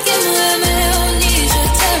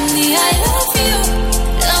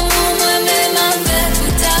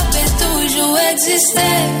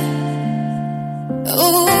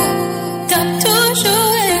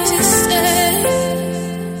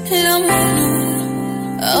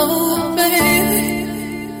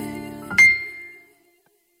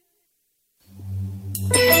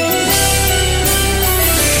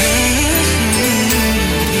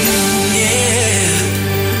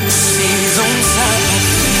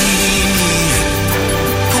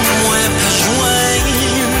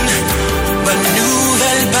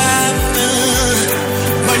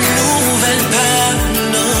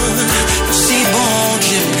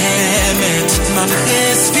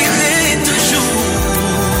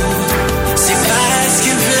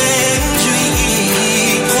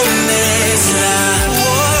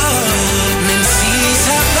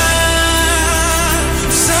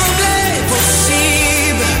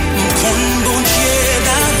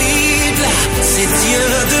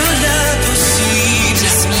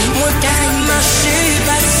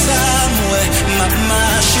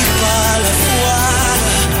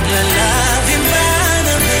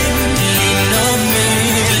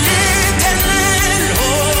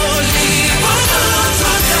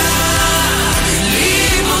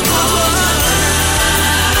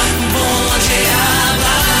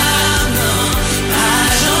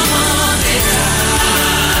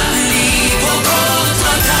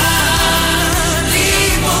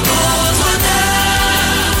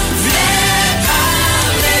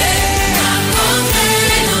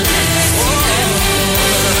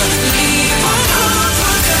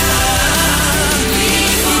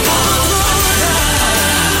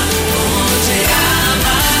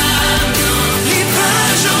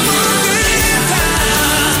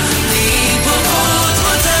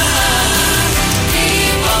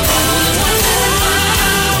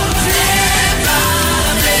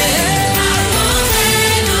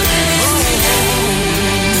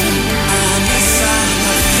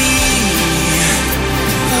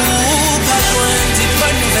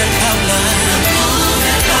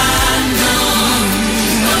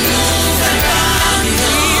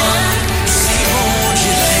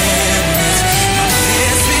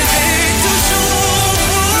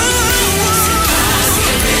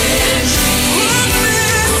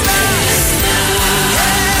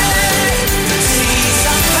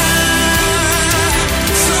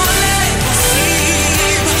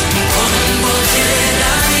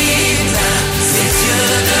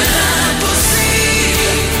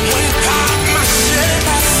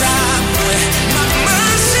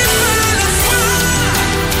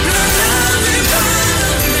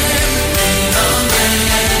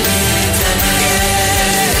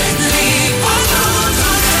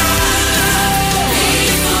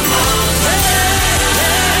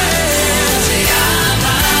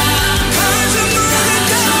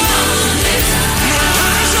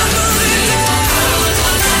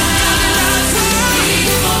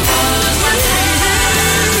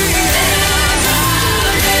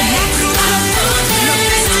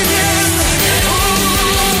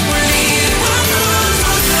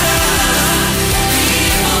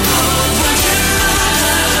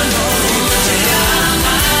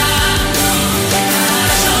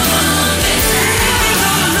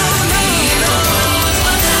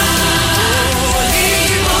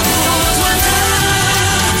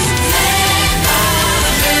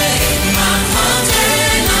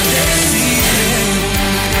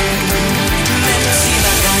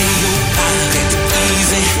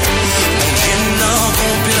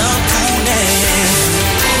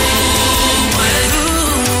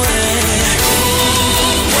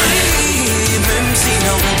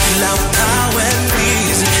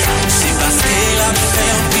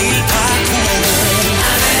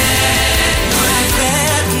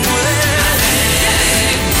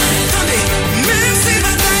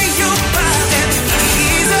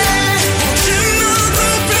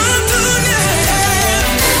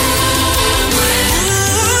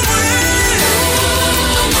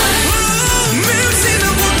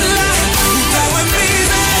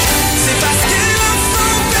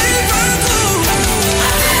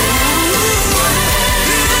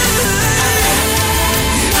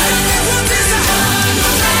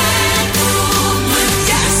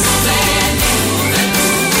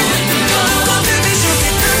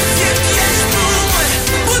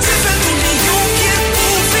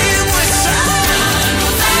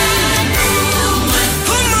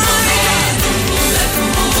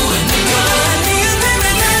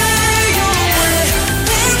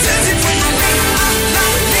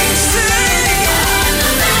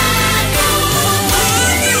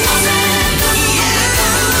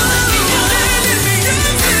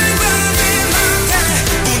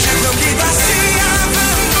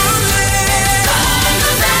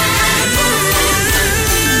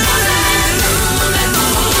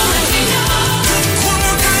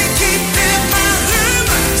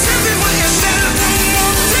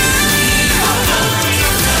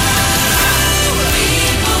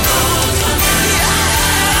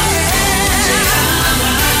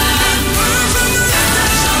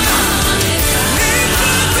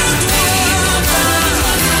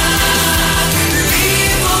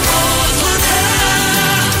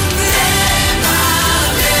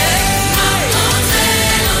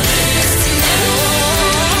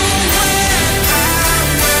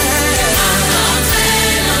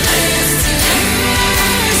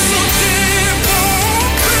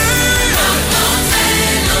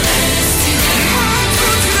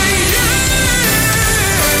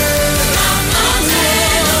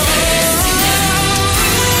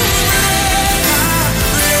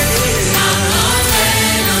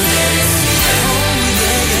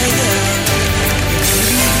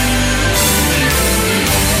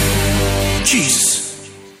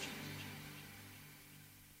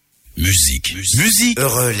 musique.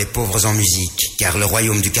 Heureux les pauvres en musique, car le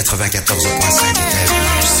royaume du 94.5 est à eux.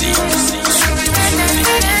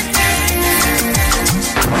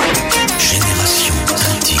 Génération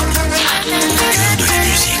intime, au cœur de la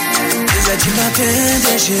musique. Du matin,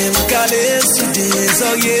 j'ai me calé sous des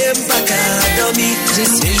oreillers, pas qu'à dormir. Je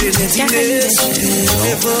l'ai dîné sous des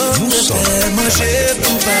rêves, manger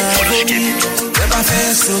pour pas vomir. Ouais, pas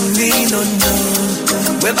faire sommeil, non, non.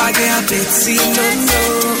 Ouais, pas gagner appétit, non, non.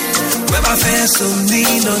 Ouais, pas faire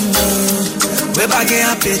sommeil, non, non. Ouais, pas gagner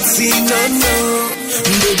appétit, non, non.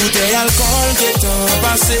 Deux bouteilles d'alcool qui t'ont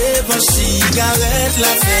passé, pour cigarette,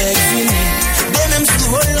 la fête finie. Des mêmes sous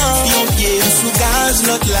volant, yon pied sous gaz,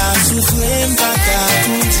 l'autre là sous frame, pas qu'à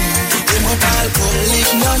coudir. Et moi pas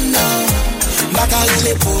alcoolique, non, non. Pas qu'à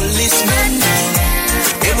les polices, non, non.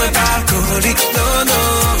 Et moi pas alcoolique, non,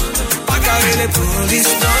 non. Pas qu'à les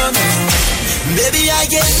polices, non, non. Baby, I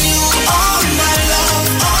gave you all my love,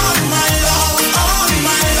 all my love, all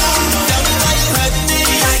my love. Tell me why you hurt me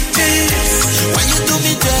like this, why you do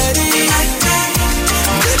me dirty like that.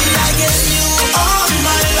 Baby, I gave you all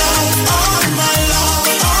my love, all my love,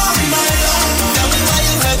 all my love. Tell me why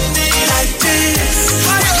you hurt me like this,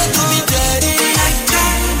 why you do me dirty like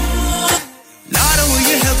that. Lord, will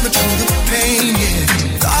you help me through the pain, yeah.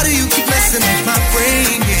 Thought of you keep messing with my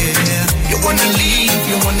brain, yeah. You wanna leave,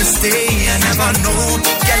 you wanna stay, I never know.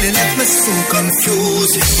 Girl, you left me so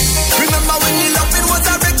confused, yeah. Remember when you loved me, was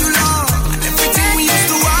I regular? And everything we used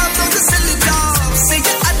to have, don't you sell it off. Say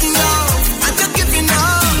you had enough, and you're giving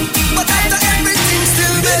up. But after everything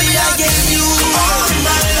still, baby, I gave you all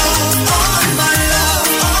my love, all my love,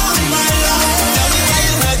 all my love. Tell me why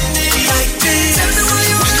you hurt me like this. Tell me why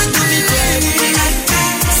you do me dirty like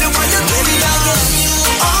that. Say why you do me like this.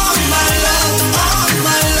 All my love, all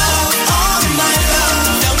my love, all my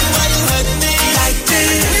love. Tell me why you hurt me like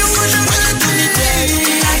this. Why you do me dirty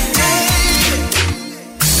like that.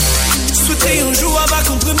 Souhaiter un jour avoir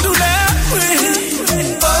compris me douleur.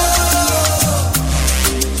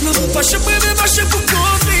 Oh, non, pas je préfère marcher pour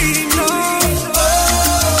compris, non. Oh,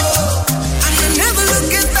 I never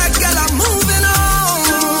look back, girl, I'm moving on.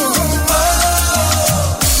 Oh,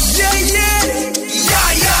 yeah, yeah, yeah,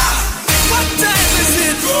 yeah. What time is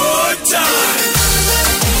it? Good time.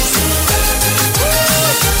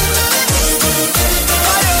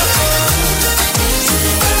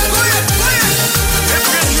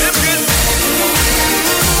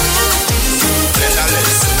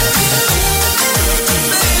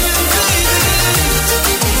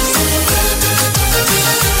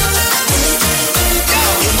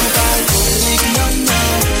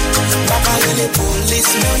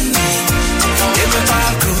 Police, no, no. Et me pas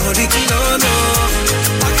alcoolique, no, no.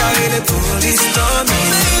 Pas carré les polices, no, no.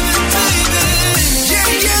 Yeah,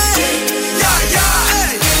 yeah, yeah, yeah.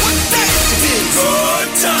 Hey, what time is it? Good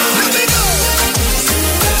time. Let me go.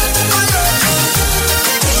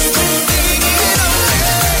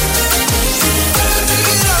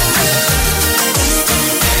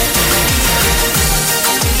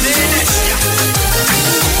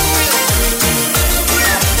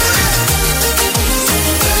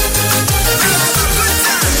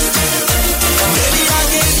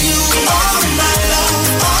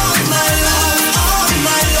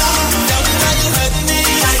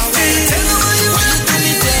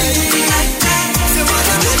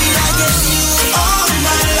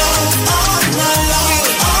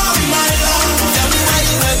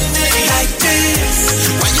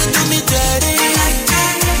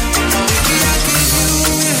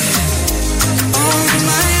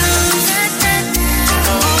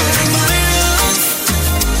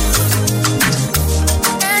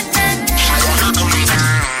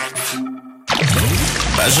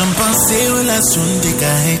 J'en pensais relation t'es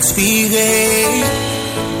qu'à expirer.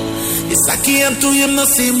 Et ça qui aime tout y'aime non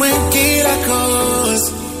c'est moi qui la cause.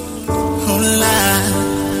 Oh là,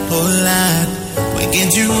 moi j'ai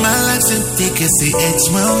du mal à accepter que c'est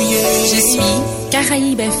ex-moi. Je suis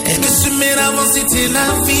Caraïbes FM. Quelques semaines avant c'était la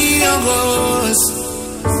vie en rose.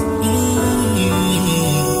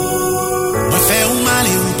 Moi faire ou mal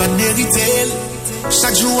et ou pas mériter.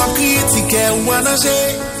 Chaque jour à critiquer ou à danger.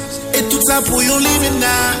 Et tout ça pour yon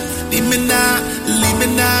limena.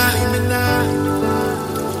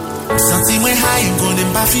 Senti moi high, qu'on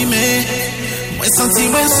n'aime pas filmer. Moi senti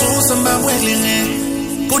moi sous, ça m'a ouais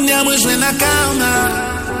les qu'on y a moi joué la karma.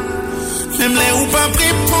 Même les ou pas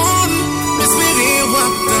prépondre, m'espérer ou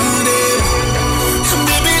attendre.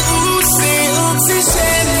 Bébé ou c'est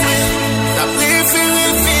oxygène, t'as préféré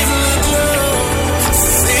vivre le glow.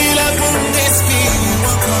 C'est la bonne esprit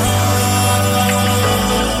encore.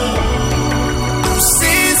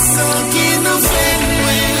 Qui nous fait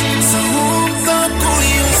nous, sans honte pour y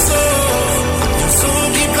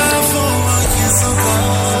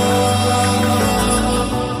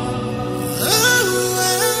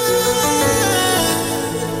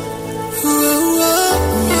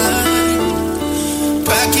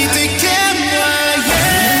quitter que moi,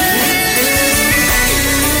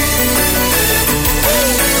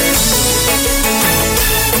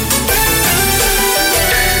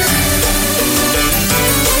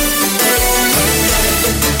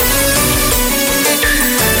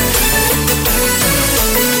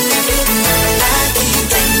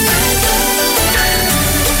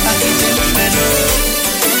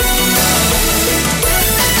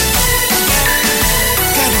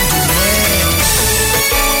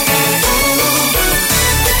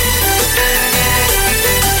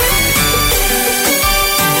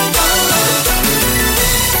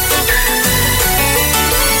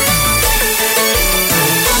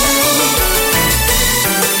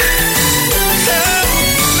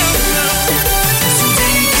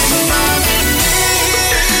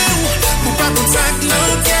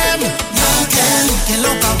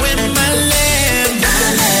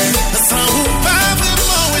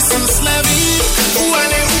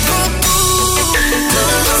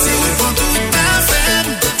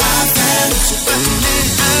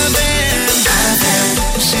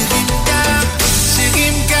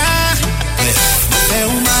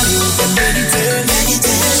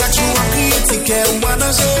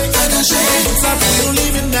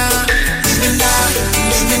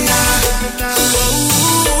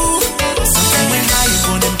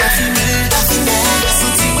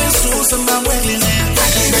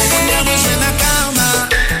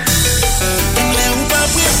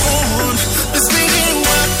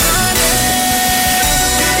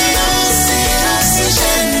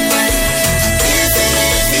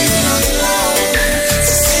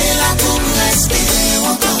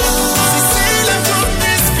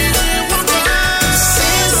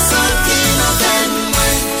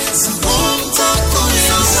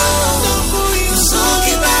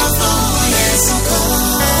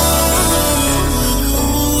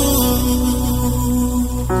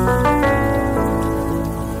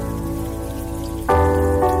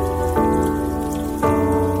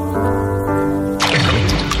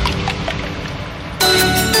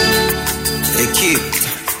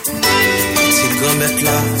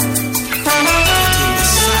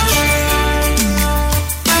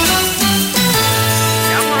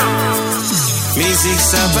 Musique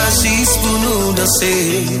ça va juste pour nous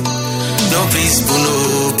danser, non plus pour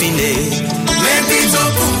nous opiner, mais plutôt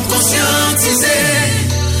pour nous conscientiser,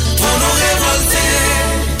 pour nous révolter.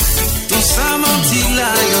 Tout ça menti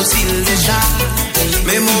là, y'a-t-il déjà,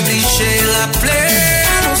 mais m'obliger rappeler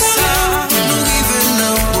nous ça, nous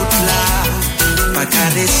revenons au-delà, pas qu'à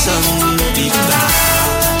descendre pipa,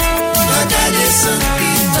 pas qu'à descendre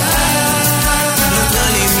pipa, notre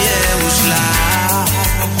lumière rouge là.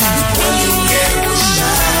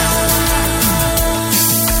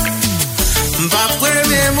 Mpa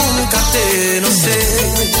preme moun kate non se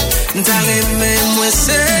Ntale men mwen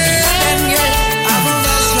se Avant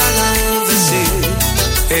l'âge la renverse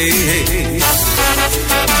Hey hey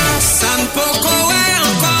San poko e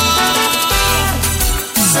encore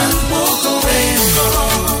San poko e encore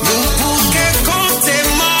Nou pouke konte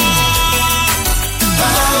mort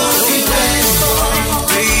Pa ofi kwen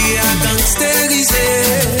Pays a gangsterize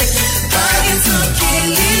Pa gen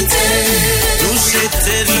tranquillite Nou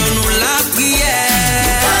chete l'on nou la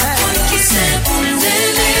prière Pas qui c'est pour nous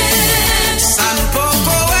donner San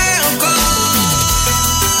poco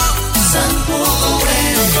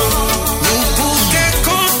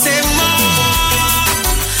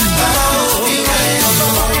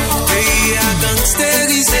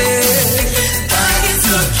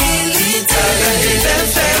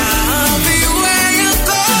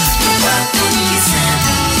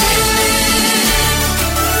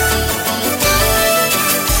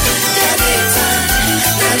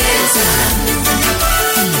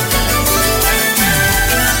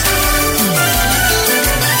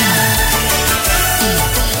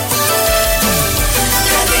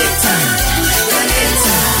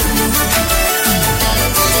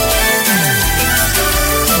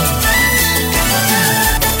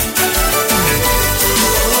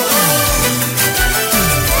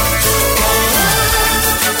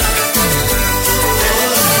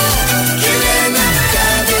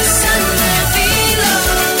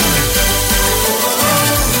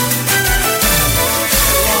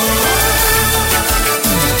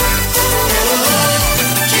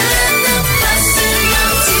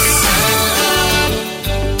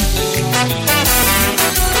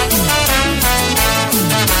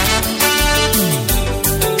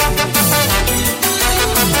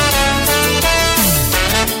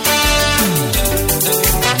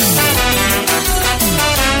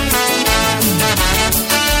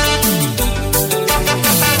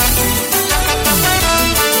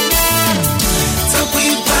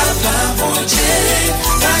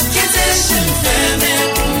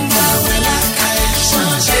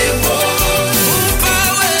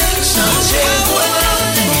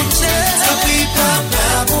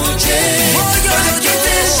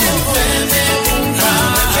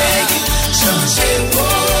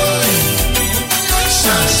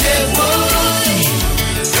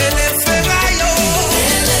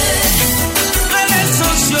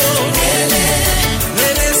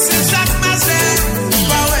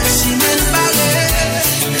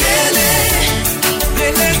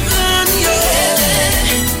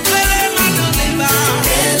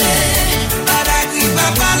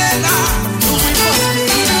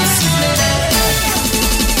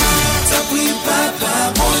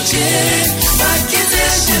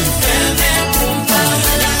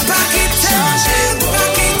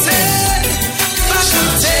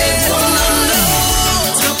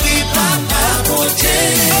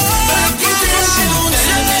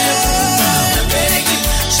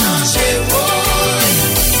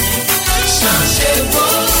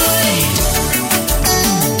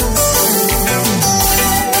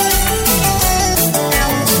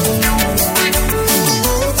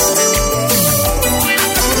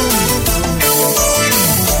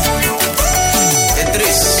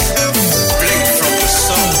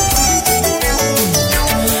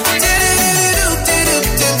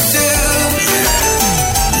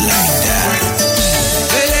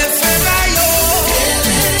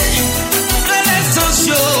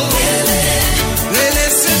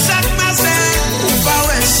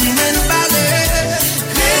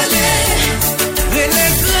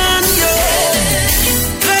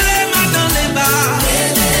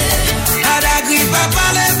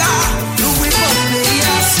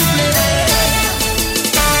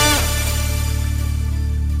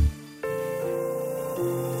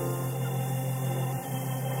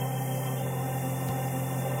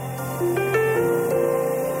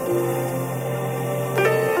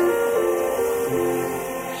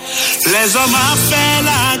Les hommes a fait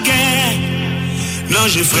la guerre. Non,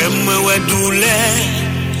 je ferai moi douleur.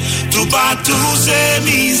 Tout partout c'est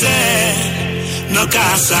misère. Non,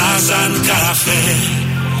 car ça ne qu'a fait.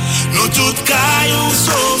 Nous tout caillons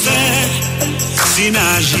sauvés. Si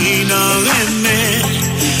n'agit non remè.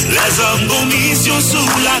 Les hommes ont mission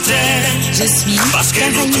sous la terre. Je suis parce que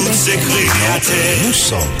nous tous c'est créateurs. Nous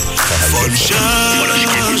sommes faut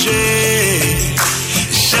changer.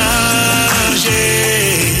 Changer.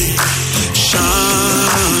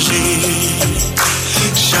 Changer.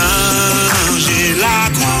 Changer la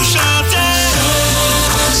couche en terre.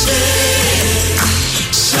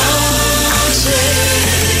 Changer.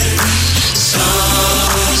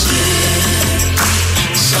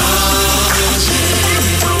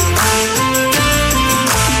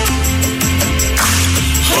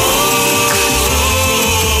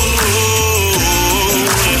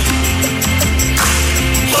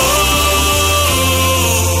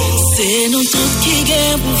 C'est nous tous qui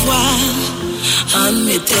gagnons pouvoir. En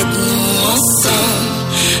mettre nous ensemble.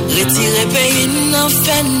 Retirer pays dans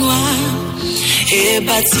fait noir. Et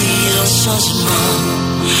bâtir un changement.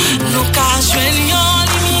 Nous qu'à joindre en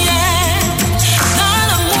lumière. Dans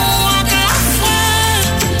l'amour avec la foi.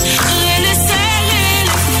 Relaisser les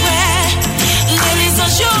frères. Les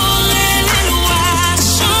enjeux, les lois.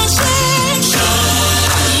 Changer. Changer.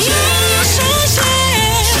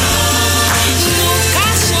 Nous qu'à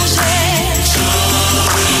changer.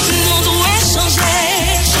 Nous devons changer.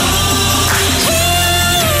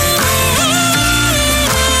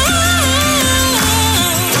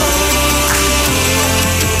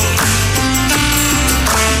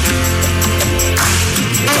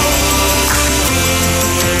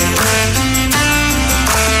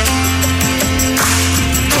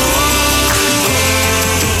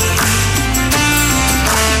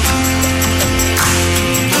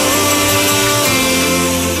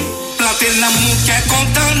 Planter l'amour qui est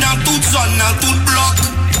content dans toute zone, dans tout bloc.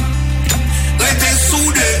 Restez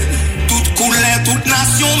soudés, toute couleur, toute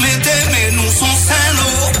nation, mais nous sommes saints.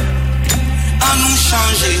 À nous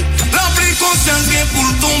changer, l'empli conscience bien pour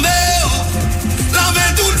le tomber. La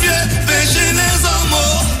main toute vieille, péché les hommes.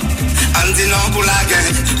 On dit non pour la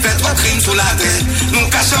guerre, fait trois crimes sous la terre. Nous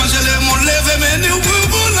qu'à changer le monde, lever, mais nous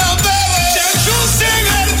pour la paix. Chaque jour c'est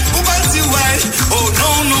réel, ou pas dire ouais. Oh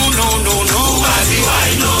non, non, non, non, non. Ou pas dire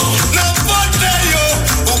ouais, non. N'importe yo,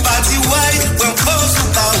 ou pas dire ouais. Ou pas sous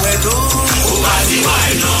ta ouais, non. Ou pas dire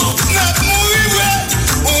ouais, non. N'a mourir ouais,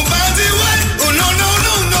 ou pas dire ouais. Oh non, non,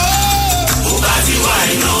 non, non. Ou pas dire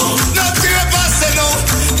ouais, non. N'a tiré passé non.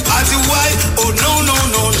 Pas dire ouais. Oh non, non,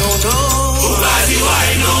 non, non, non. Ou pas dire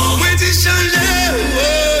ouais, non. Moi t'y changer,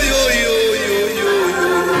 oh yo, yo, yo, yo,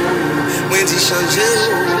 yo. Moi t'y changer.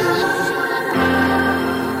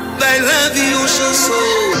 By la vie aux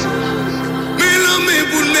chansons. Mais l'homme est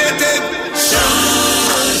pour le mettre.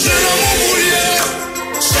 Changer. C'est l'homme pour lier.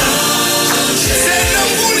 Changer. C'est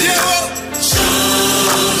l'homme pour lier.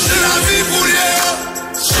 Changer. C'est la vie pour lier.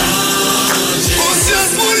 Changer.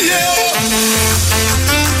 Conscience pour lier.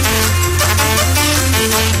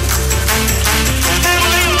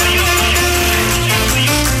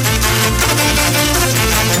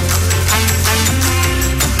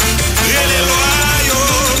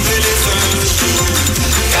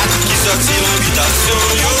 Sorti l'invitation,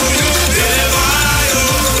 yo yo, les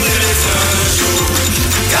royaux, les anges,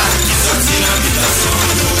 car qui sorti l'invitation,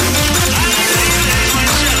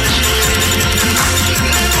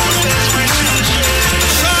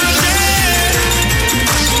 changer,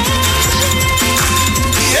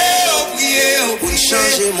 pour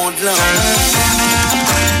changer mon plan.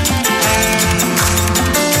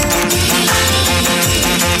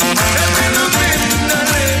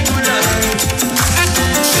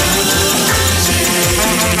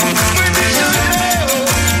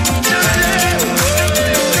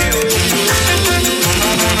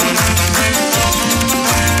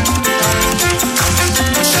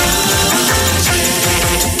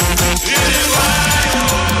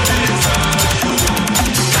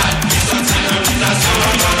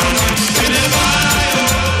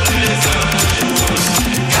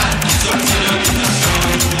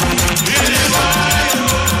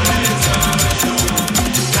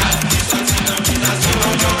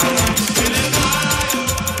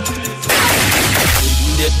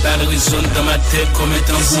 Bad résonne dans ma tête comme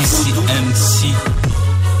étant MC.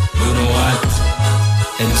 You know what?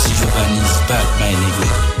 MC Giovanni's back, my nigga.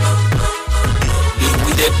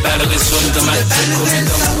 Oui, des balles résonnent dans ma tête comme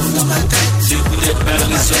étant Les coups de balles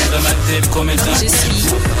résonnent dans ma tête comme un tambour.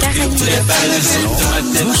 Les coups de balles résonnent dans ma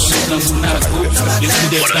tête comme un tambour. Les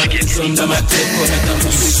coups de balles résonnent dans ma tête comme un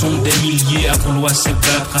tambour. Ce sont des milliers à vouloir se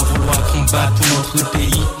battre, à vouloir combattre notre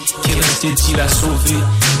pays. Qui restait-il à sauver?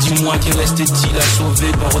 Dis-moi, qui restait-il à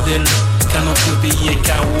sauver, bordel? Car notre pays est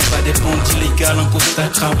chaos, pas des bandes illégales en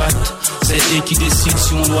costard cravate. C'est eux qui décident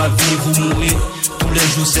si on doit vivre ou mourir. Tous les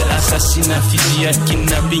jours c'est assassinat, fusillade,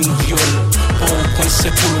 kidnapping, viol. Pourquoi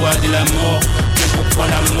c'est pour loi de la mort? Mais pourquoi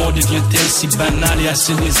la mort devient-elle si banale et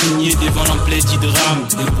assez résignée devant l'ampleur du drame?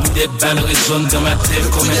 Les bouts des balles résonnent dans ma tête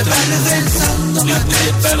comme un tambour. Les bouts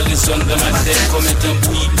des balles résonnent dans ma tête comme un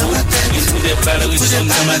tambour. Les bouts des balles résonnent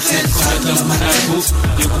dans ma tête comme un tambour.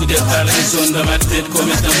 Les bouts des balles résonnent dans ma tête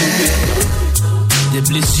comme un tambour. Des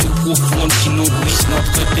blessures profondes qui nourrissent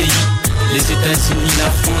notre pays. Les États-Unis, la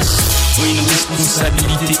France ont une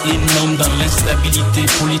responsabilité énorme dans l'instabilité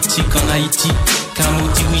politique en Haïti. Car nos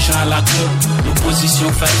dirigeants à la con, l'opposition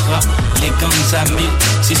fatera, les gangs armés,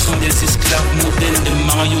 ce sont des esclaves modernes, des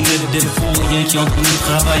marionnettes, des vauriens qui ont connu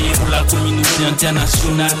travailler pour la communauté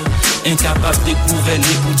internationale, incapables de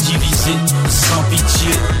gouverner pour diviser, sans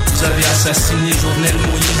pitié. Vous avez assassiné Jovenel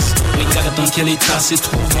Moïse, regarde dans quel état se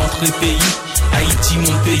trouve notre pays. Haïti,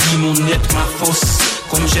 mon pays, mon être, ma force.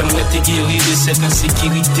 Comme j'aimerais te guérir de cette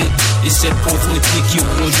insécurité et cette pauvreté qui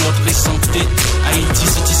ronge notre santé. Haïti,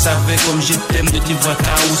 si tu savais comme je t'aime de te voir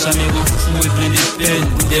chaos, ça me rend fou et plein de peine.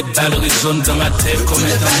 Des balles résonnent dans ma tête comme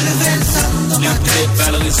un tambour. Des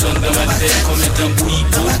balles résonnent dans ma tête comme un tambour.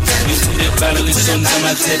 Des balles résonnent dans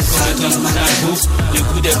ma tête comme un tambour. Les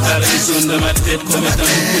coups des balles résonnent dans ma tête comme un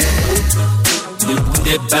tambour. Les coups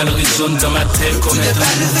des balles résonnent dans ma tête comme un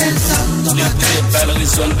tambour. Les coups des balles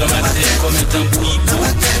résonnent dans ma tête comme un tambour.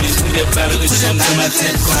 Les coups des balles résonnent dans ma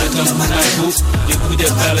tête comme un tambour. Les coups des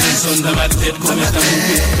balles résonnent dans ma tête comme un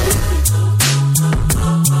tambour.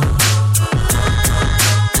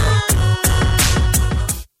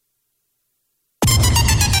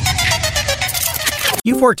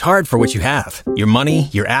 You've worked hard for what you have. Your money,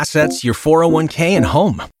 your assets, your 401k, and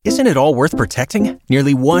home. Isn't it all worth protecting?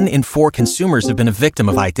 Nearly 1 in 4 consumers have been a victim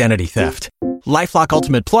of identity theft. LifeLock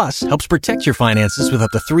Ultimate Plus helps protect your finances with up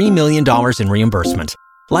to $3 million in reimbursement.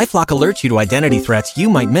 LifeLock alerts you to identity threats you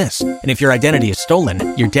might miss. And if your identity is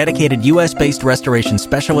stolen, your dedicated U.S.-based restoration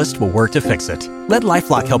specialist will work to fix it. Let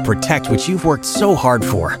LifeLock help protect what you've worked so hard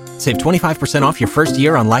for. Save 25% off your first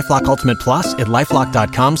year on LifeLock Ultimate Plus at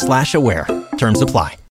LifeLock.com/aware. Terms apply.